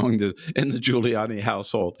there in the Giuliani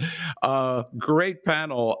household. Great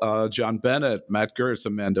panel, John Bennett, Matt Gertz,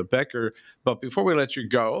 Amanda Becker. But before we let you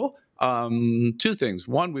go, 2 things.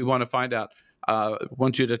 One, we want to find out,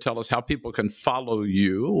 want you to tell us how people can follow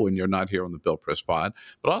you when you're not here on the Bill Press Pod,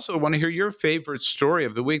 but also want to hear your favorite story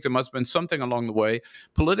of the week. There must have been something along the way,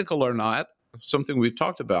 political or not, something we've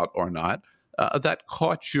talked about or not, that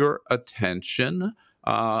caught your attention.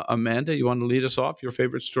 Amanda, you want to lead us off, your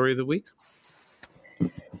favorite story of the week?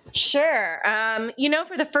 Sure.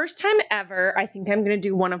 For the first time ever, I think I'm going to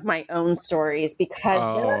do one of my own stories because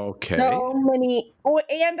there are so many. Oh,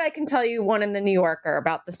 and I can tell you one in the New Yorker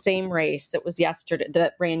about the same race. It was yesterday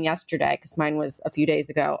that ran yesterday because mine was a few days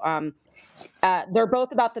ago. They're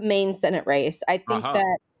both about the Maine Senate race. I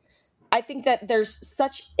think that there's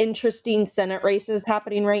such interesting Senate races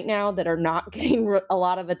happening right now that are not getting a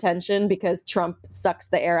lot of attention because Trump sucks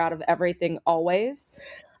the air out of everything always.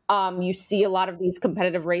 You see a lot of these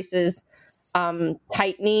competitive races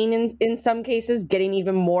tightening in some cases, getting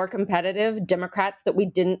even more competitive. Democrats that we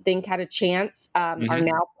didn't think had a chance are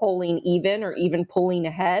now polling even or even pulling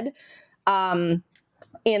ahead. And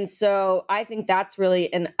so I think that's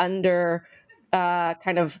really an under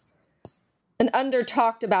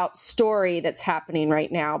talked about story that's happening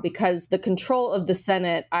right now because the control of the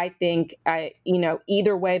Senate, I think,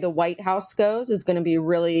 either way the White House goes is going to be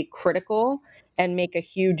really critical and make a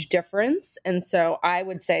huge difference. And so I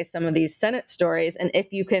would say some of these Senate stories, and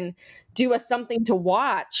if you can do something to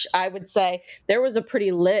watch, I would say there was a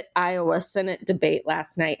pretty lit Iowa Senate debate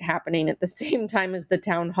last night happening at the same time as the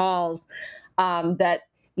town halls that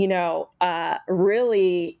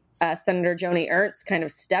really Senator Joni Ernst kind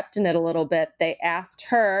of stepped in it a little bit. They asked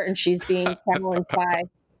her, and she's being challenged by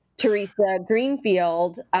Teresa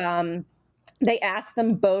Greenfield, they asked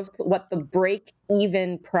them both what the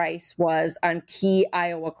break-even price was on key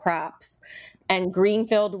Iowa crops. And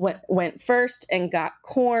Greenfield went first and got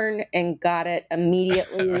corn and got it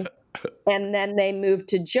immediately. And then they moved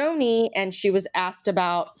to Joni, and she was asked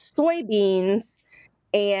about soybeans,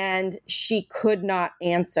 and she could not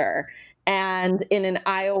answer. And in an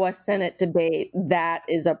Iowa Senate debate, that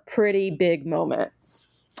is a pretty big moment.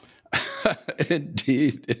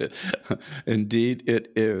 Indeed, indeed,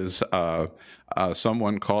 it is.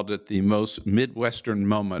 Someone called it the most Midwestern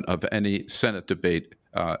moment of any Senate debate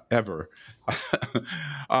ever.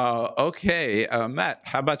 Okay, Matt,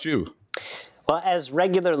 how about you? Well, as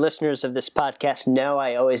regular listeners of this podcast know,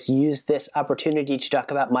 I always use this opportunity to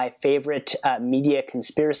talk about my favorite media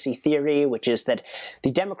conspiracy theory, which is that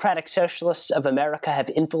the Democratic Socialists of America have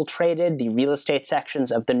infiltrated the real estate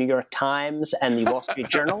sections of the New York Times and the Wall Street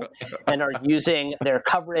Journal and are using their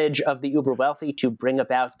coverage of the uber wealthy to bring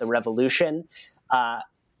about the revolution.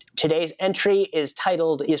 Today's entry is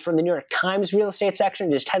from the New York Times real estate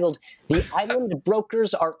section. It is titled, "The Island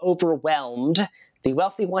Brokers Are Overwhelmed. The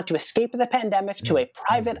wealthy want to escape the pandemic to a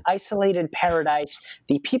private, isolated paradise.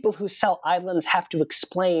 The people who sell islands have to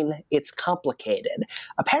explain it's complicated."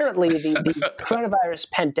 Apparently, the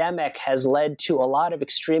coronavirus pandemic has led to a lot of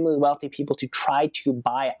extremely wealthy people to try to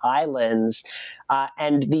buy islands,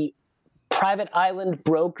 and the private island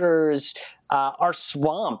brokers are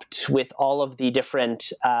swamped with all of the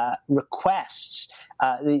different requests.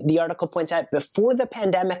 The article points out, before the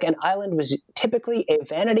pandemic, an island was typically a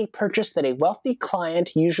vanity purchase that a wealthy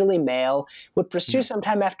client, usually male, would pursue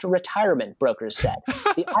sometime after retirement, brokers said.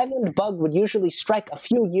 The island bug would usually strike a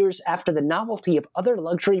few years after the novelty of other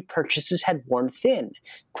luxury purchases had worn thin.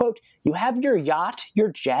 Quote, "You have your yacht, your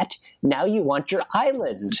jet, now you want your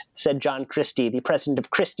island," said John Christie, the president of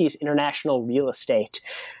Christie's International Real Estate.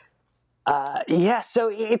 So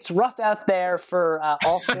it's rough out there for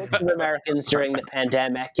all sorts of Americans during the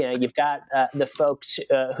pandemic. You've got the folks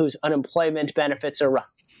whose unemployment benefits are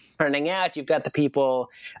running out. You've got the people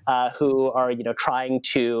who are, trying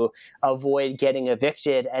to avoid getting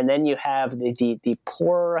evicted, and then you have the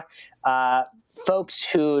poor folks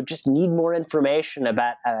who just need more information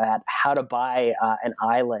about how to buy an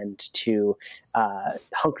island to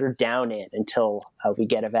hunker down in until we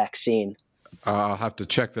get a vaccine. I'll have to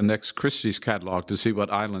check the next Christie's catalog to see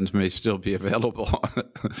what islands may still be available.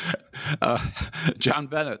 John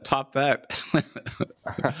Bennett, top that.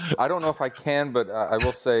 I don't know if I can, but I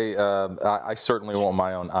will say I certainly want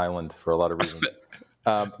my own island for a lot of reasons.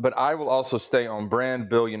 But I will also stay on brand.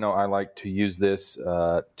 Bill, I like to use this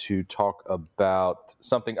to talk about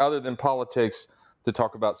something other than politics, to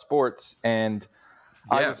talk about sports. And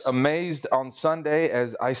I was amazed on Sunday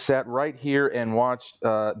as I sat right here and watched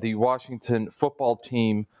the Washington football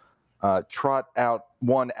team trot out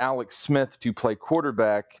one Alex Smith to play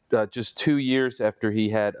quarterback just 2 years after he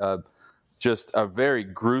had just a very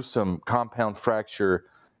gruesome compound fracture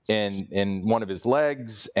in one of his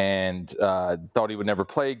legs, and thought he would never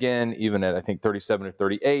play again, even at, I think, 37 or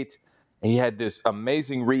 38. And he had this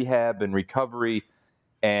amazing rehab and recovery,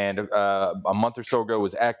 and a month or so ago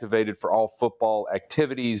was activated for all football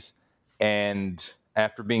activities. And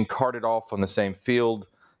after being carted off on the same field,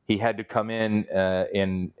 he had to come in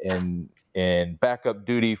backup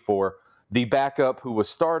duty for the backup who was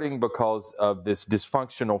starting because of this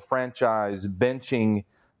dysfunctional franchise benching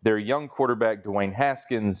their young quarterback, Dwayne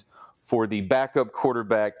Haskins, for the backup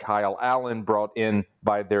quarterback, Kyle Allen, brought in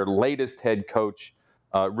by their latest head coach,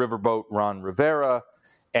 Riverboat Ron Rivera.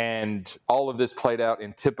 And all of this played out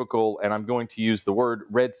in typical, and I'm going to use the word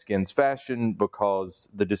Redskins fashion because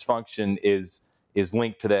the dysfunction is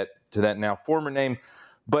linked to that now former name.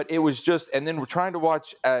 But it was just, and then we're trying to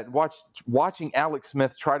watching Alex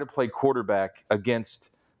Smith try to play quarterback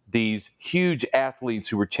against these huge athletes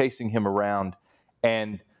who were chasing him around,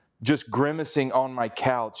 and just grimacing on my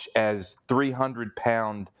couch as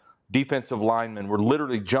 300-pound defensive linemen were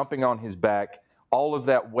literally jumping on his back, all of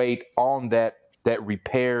that weight on that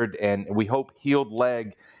repaired and we hope healed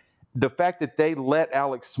leg. The fact that they let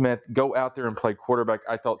Alex Smith go out there and play quarterback,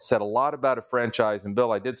 I thought said a lot about a franchise. And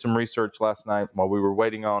Bill, I did some research last night while we were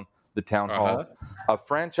waiting on the town halls. A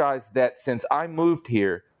franchise that since I moved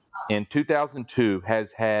here in 2002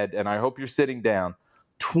 has had, and I hope you're sitting down,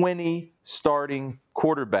 20 starting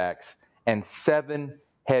quarterbacks and 7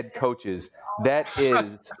 head coaches. That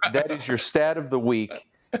is your stat of the week,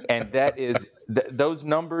 and that is those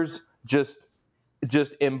numbers just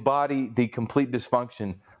embody the complete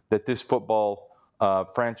dysfunction that this football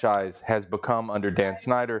franchise has become under Dan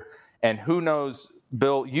Snyder. And who knows,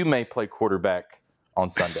 Bill, you may play quarterback on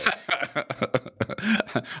Sunday.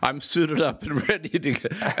 I'm suited up and ready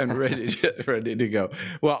to go.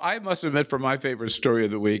 Well, I must admit, for my favorite story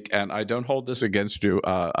of the week, and I don't hold this against you,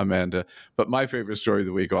 Amanda, but my favorite story of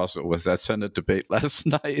the week also was that Senate debate last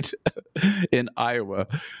night in Iowa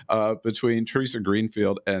between Teresa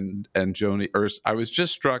Greenfield and Joni Ernst. I was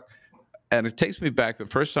just struck, and it takes me back the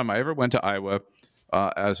first time I ever went to Iowa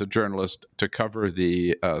as a journalist to cover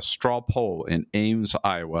the straw poll in Ames,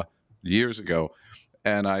 Iowa, years ago.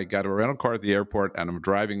 And I got a rental car at the airport, and I'm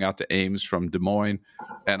driving out to Ames from Des Moines,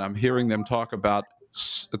 and I'm hearing them talk about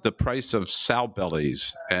the price of sow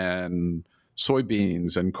bellies and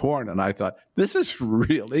soybeans and corn. And I thought, this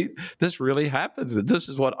really happens. This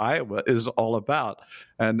is what Iowa is all about.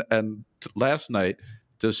 And last night,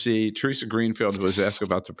 to see Teresa Greenfield, who was asked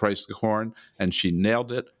about the price of corn, and she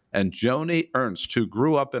nailed it. And Joni Ernst, who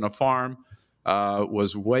grew up in a farm,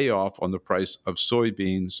 was way off on the price of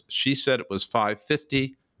soybeans. She said it was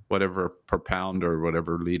 $5.50, whatever per pound or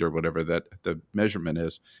whatever liter, whatever that the measurement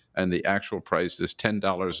is, and the actual price is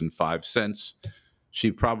 $10.05.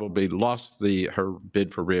 She probably lost her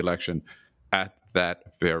bid for re-election at that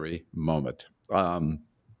very moment. I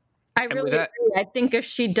really agree. I think if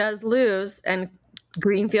she does lose and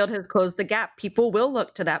Greenfield has closed the gap, people will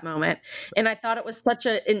look to that moment. And I thought it was such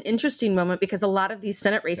an interesting moment because a lot of these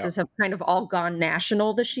Senate races have kind of all gone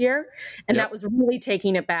national this year. And that was really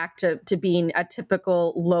taking it back to being a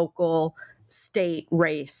typical local state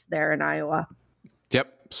race there in Iowa.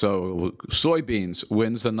 Yep. So soybeans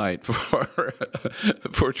wins the night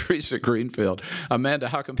for Teresa Greenfield. Amanda,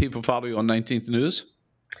 how can people follow you on 19th News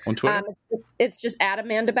on Twitter? It's just at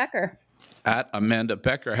Amanda Becker. At Amanda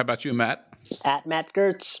Becker. How about you, Matt? At Matt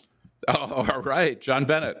Gertz. Oh, all right. John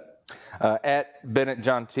Bennett. At Bennett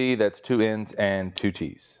John T. That's 2 N's and 2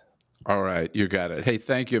 T's. All right, you got it. Hey,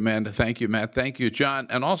 thank you, Amanda. Thank you, Matt. Thank you, John.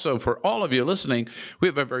 And also for all of you listening, we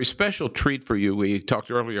have a very special treat for you. We talked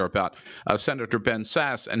earlier about Senator Ben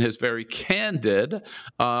Sasse and his very candid,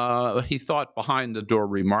 he thought behind-the-door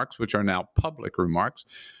remarks, which are now public remarks,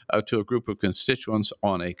 to a group of constituents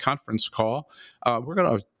on a conference call. We're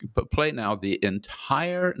going to play now the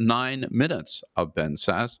entire 9 minutes of Ben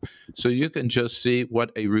Sasse so you can just see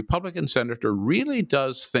what a Republican senator really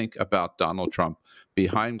does think about Donald Trump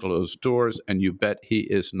behind closed doors, and you bet he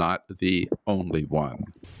is not the only one.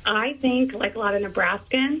 I think, like a lot of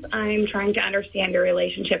Nebraskans, I'm trying to understand your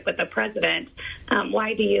relationship with the president.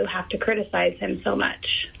 Why do you have to criticize him so much?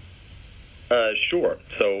 Sure.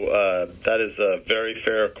 So that is a very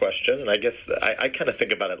fair question, and I guess I kind of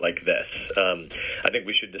think about it like this. I think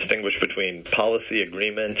we should distinguish between policy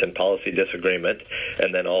agreement and policy disagreement,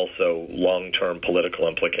 and then also long-term political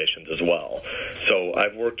implications as well. So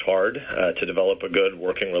I've worked hard to develop a good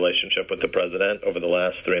working relationship with the president over the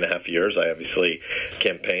last 3.5 years. I obviously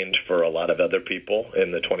campaigned for a lot of other people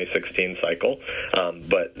in the 2016 cycle,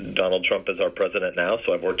 but Donald Trump is our president now,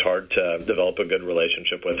 so I've worked hard to develop a good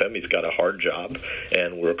relationship with him. He's got a hard job,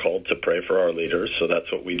 and we're called to pray for our leaders, so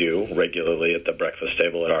that's what we do regularly at the breakfast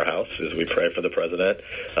table at our house, is we pray for the president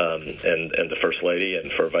and the First Lady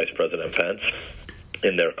and for Vice President Pence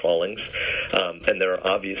in their callings. And there are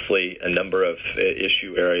obviously a number of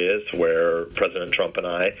issue areas where President Trump and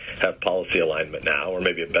I have policy alignment now, or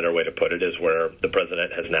maybe a better way to put it is where the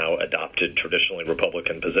president has now adopted traditionally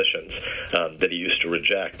Republican positions that he used to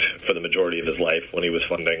reject for the majority of his life when he was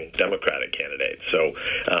funding Democratic candidates. So,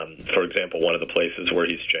 for example, one of the places where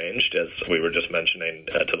he's changed, as we were just mentioning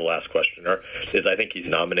to the last questioner, is I think he's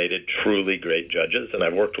nominated truly great judges, and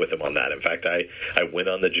I've worked with him on that. In fact, I went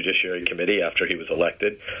on the Judiciary Committee after he was elected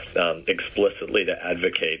explicitly to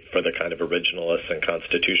advocate for the kind of originalists and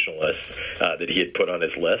constitutionalists that he had put on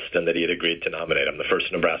his list and that he had agreed to nominate. I'm the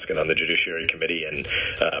first Nebraskan on the Judiciary Committee in,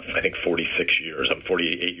 I think, 46 years. I'm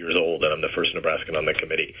 48 years old, and I'm the first Nebraskan on the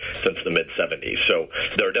committee since the mid-'70s. So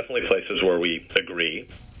there are definitely places where we agree.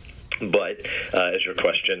 But as your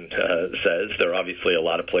question says, there are obviously a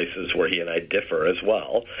lot of places where he and I differ as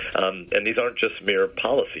well. And these aren't just mere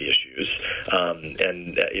policy issues.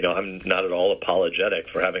 I'm not at all apologetic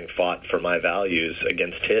for having fought for my values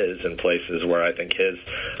against his in places where I think his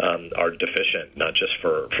are deficient, not just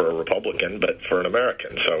for a Republican, but for an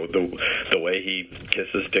American. So the way he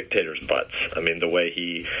kisses dictators' butts, the way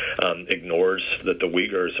he ignores that the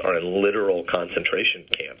Uyghurs are in literal concentration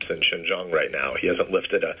camps in Xinjiang right now. He hasn't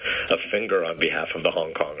lifted a finger on behalf of the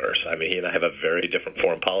Hong Kongers. He and I have a very different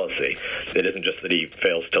foreign policy. It isn't just that he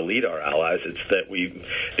fails to lead our allies, it's that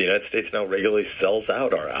the United States now regularly sells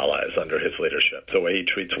out our allies under his leadership. The way he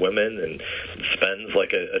treats women and spends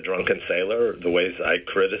like a drunken sailor, the ways I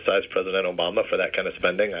criticize President Obama for that kind of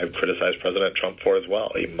spending, I've criticized President Trump for as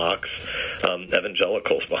well. He mocks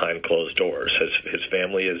evangelicals behind closed doors. His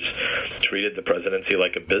family has treated the presidency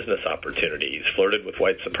like a business opportunity. He's flirted with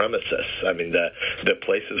white supremacists. I mean, the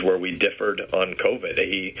places where we differed on COVID,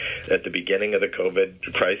 at the beginning of the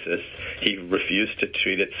COVID crisis, he refused to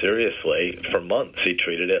treat it seriously for months. He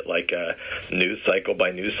treated it like a news cycle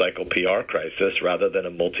by news cycle PR crisis rather than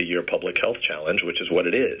a multi-year public health challenge, which is what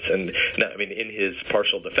it is. And now, I mean, in his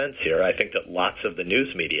partial defense here, I think that lots of the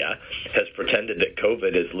news media has pretended that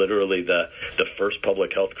COVID is literally the first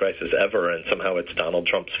public health crisis ever, and somehow it's Donald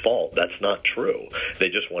Trump's fault. That's not true. They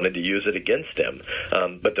just wanted to use it against him.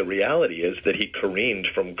 But the reality is that he careened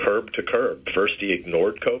from curb to curb. First, he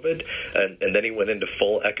ignored COVID, and then he went into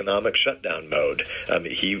full economic shutdown mode.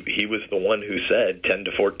 He was the one who said 10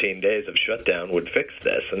 to 14 days of shutdown would fix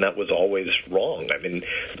this, and that was always wrong. I mean,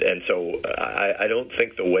 and so I don't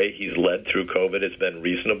think the way he's led through COVID has been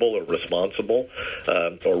reasonable or responsible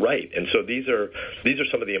or right. And so these are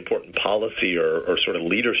some of the important policy or sort of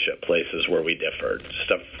leadership places where we differed,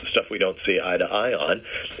 stuff we don't see eye to eye on.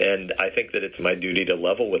 And I think that it's my duty to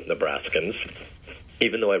level with Nebraskans,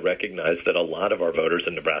 even though I recognize that a lot of our voters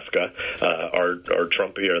in Nebraska are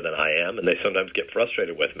Trumpier than I am, and they sometimes get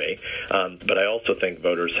frustrated with me. But I also think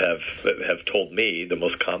voters have told me the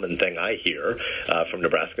most common thing I hear from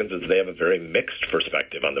Nebraskans is they have a very mixed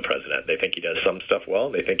perspective on the president. They think he does some stuff well,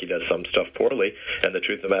 and they think he does some stuff poorly. And the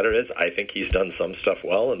truth of the matter is, I think he's done some stuff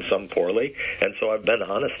well and some poorly, and so I've been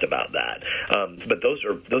honest about that. But those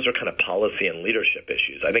are kind of policy and leadership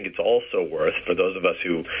issues. I think it's also worth, for those of us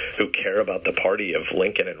who care about the party of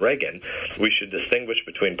Lincoln and Reagan, we should distinguish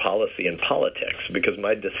between policy and politics, because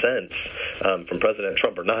my dissents from President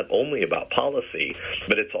Trump are not only about policy,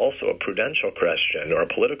 but it's also a prudential question or a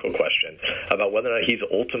political question about whether or not he's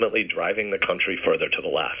ultimately driving the country further to the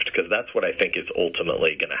left, because that's what I think is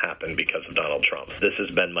ultimately going to happen because of Donald Trump. This has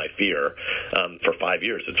been my fear for 5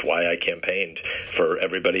 years. It's why I campaigned for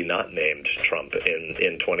everybody not named Trump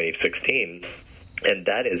in 2016. And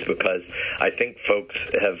that is because I think folks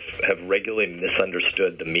have regularly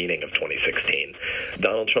misunderstood the meaning of 2016.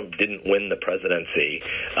 Donald Trump didn't win the presidency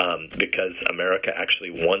because America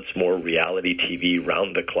actually wants more reality TV,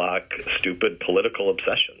 round-the-clock, stupid political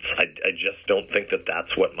obsessions. I just don't think that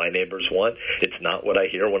that's what my neighbors want. It's not what I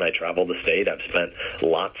hear when I travel the state. I've spent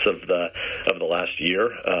lots of the last year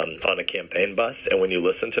on a campaign bus, and when you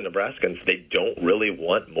listen to Nebraskans, they don't really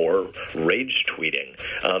want more rage tweeting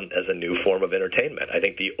as a new form of entertainment. I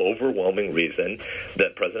think the overwhelming reason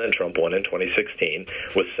that President Trump won in 2016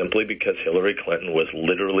 was simply because Hillary Clinton was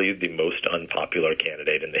literally the most unpopular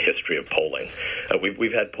candidate in the history of polling.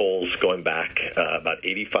 We've had polls going back about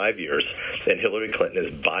 85 years, and Hillary Clinton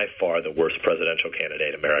is by far the worst presidential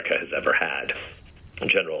candidate America has ever had.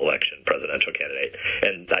 General election presidential candidate.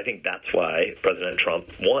 And I think that's why President Trump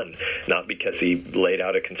won, not because he laid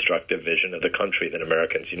out a constructive vision of the country that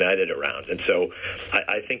Americans united around. And so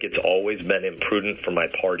I think it's always been imprudent for my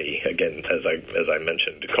party, again, as I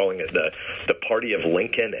mentioned, calling it the party of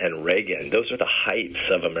Lincoln and Reagan. Those are the heights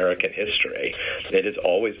of American history. It has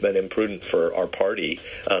always been imprudent for our party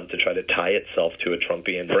to try to tie itself to a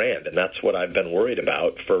Trumpian brand. And that's what I've been worried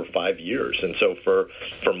about for 5 years. And so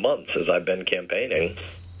for months, as I've been campaigning,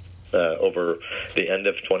 over the end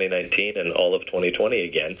of 2019 and all of 2020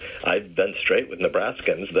 again, I've been straight with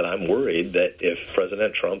Nebraskans that I'm worried that if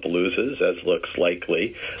President Trump loses, as looks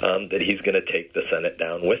likely, that he's going to take the Senate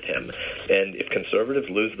down with him. And if conservatives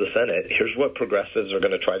lose the Senate, here's what progressives are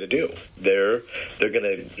going to try to do. They're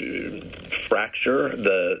going to fracture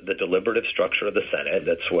the deliberative structure of the Senate.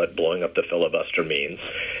 That's what blowing up the filibuster means.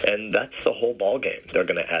 And that's the whole ballgame. They're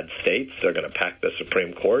going to add states. They're going to pack the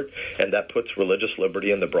Supreme Court. And that puts religious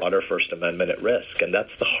liberty and the broader First Amendment at risk. And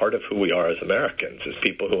that's the heart of who we are as Americans, is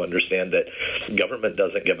people who understand that government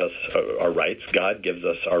doesn't give us our rights. God gives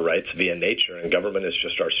us our rights via nature, and government is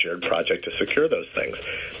just our shared project to secure those things.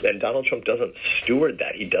 And Donald Trump doesn't steward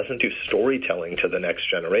that. He doesn't do storytelling to the next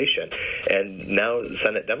generation. And now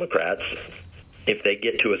Senate Democrats, if they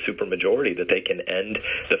get to a supermajority that they can end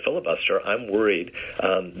the filibuster, I'm worried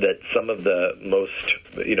that some of the most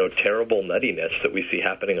terrible nuttiness that we see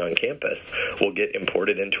happening on campus will get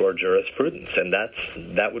imported into our jurisprudence, and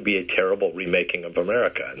that would be a terrible remaking of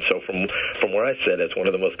America. And so from where I sit as one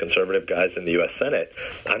of the most conservative guys in the U.S. Senate,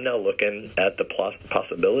 I'm now looking at the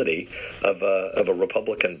possibility of a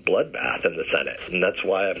Republican bloodbath in the Senate, and that's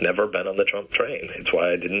why I've never been on the Trump train. It's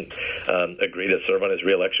why I didn't agree to serve on his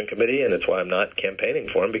re-election committee, and it's why I'm not campaigning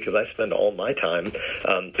for him, because I spend all my time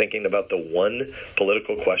thinking about the one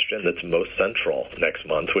political question that's most central next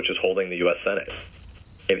month, which is holding the U.S. Senate.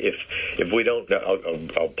 If we don't,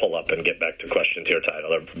 I'll pull up and get back to questions here,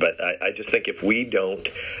 Tyler, but I just think if we don't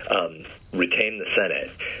retain the Senate,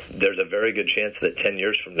 there's a very good chance that 10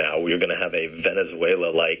 years from now we're going to have a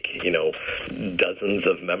Venezuela-like, dozens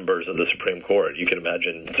of members of the Supreme Court. You can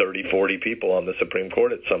imagine 30, 40 people on the Supreme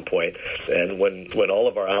Court at some point. And when all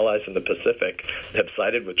of our allies in the Pacific have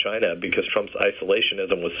sided with China because Trump's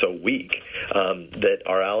isolationism was so weak, that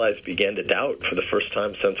our allies began to doubt for the first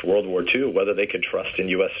time since World War II whether they could trust in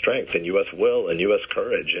U.S. strength and U.S. will and U.S.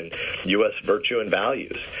 courage and U.S. virtue and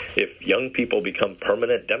values. If young people become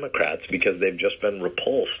permanent Democrats because they've just been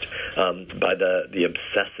repulsed by the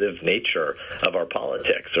obsessive nature of our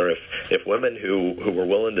politics, or if women who were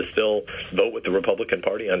willing to still vote with the Republican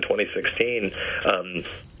Party on 2016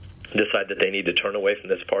 decide that they need to turn away from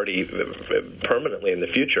this party permanently in the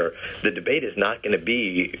future, the debate is not going to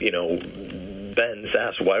be, Ben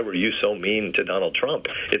asked, why were you so mean to Donald Trump?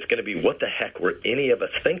 It's going to be, what the heck were any of us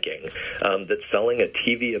thinking that selling a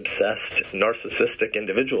TV-obsessed, narcissistic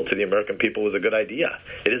individual to the American people was a good idea?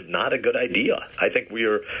 It is not a good idea. I think we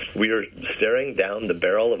are staring down the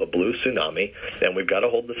barrel of a blue tsunami, and we've got to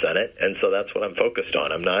hold the Senate, and so that's what I'm focused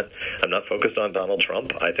on. I'm not focused on Donald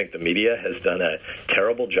Trump. I think the media has done a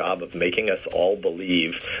terrible job of making us all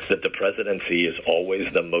believe that the presidency is always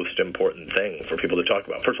the most important thing for people to talk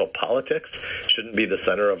about. First of all, politics shouldn't be the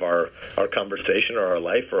center of our conversation or our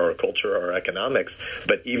life or our culture or our economics,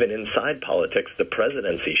 but even inside politics, the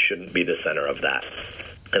presidency shouldn't be the center of that.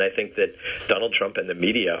 And I think that Donald Trump and the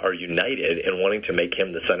media are united in wanting to make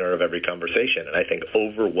him the center of every conversation. And I think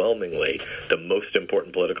overwhelmingly the most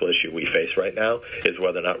important political issue we face right now is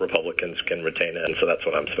whether or not Republicans can retain it. And so that's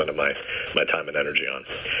what I'm spending my time and energy on.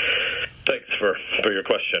 Thanks for your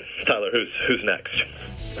question. Tyler, who's next?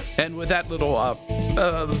 And with that little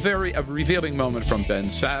very revealing moment from Ben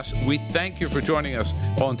Sasse, we thank you for joining us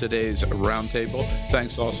on today's Roundtable.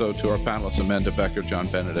 Thanks also to our panelists, Amanda Becker, John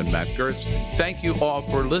Bennett, and Matt Gertz. Thank you all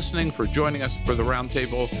for listening, for joining us for the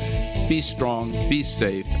Roundtable. Be strong, be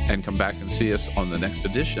safe, and come back and see us on the next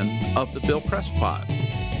edition of the Bill Press Pod.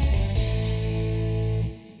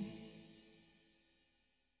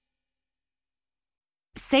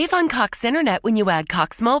 Save on Cox Internet when you add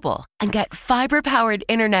Cox Mobile and get fiber-powered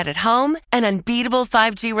internet at home and unbeatable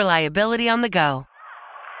 5G reliability on the go.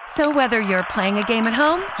 So whether you're playing a game at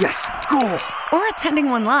home, yes, goal, or attending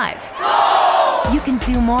one live, goal, you can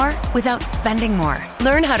do more without spending more.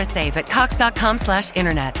 Learn how to save at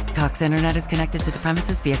cox.com/internet. Cox Internet is connected to the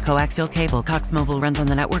premises via coaxial cable. Cox Mobile runs on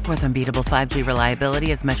the network with unbeatable 5G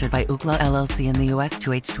reliability as measured by Ookla LLC in the U.S.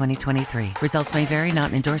 2H 2023. Results may vary,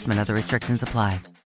 not an endorsement. Other restrictions apply.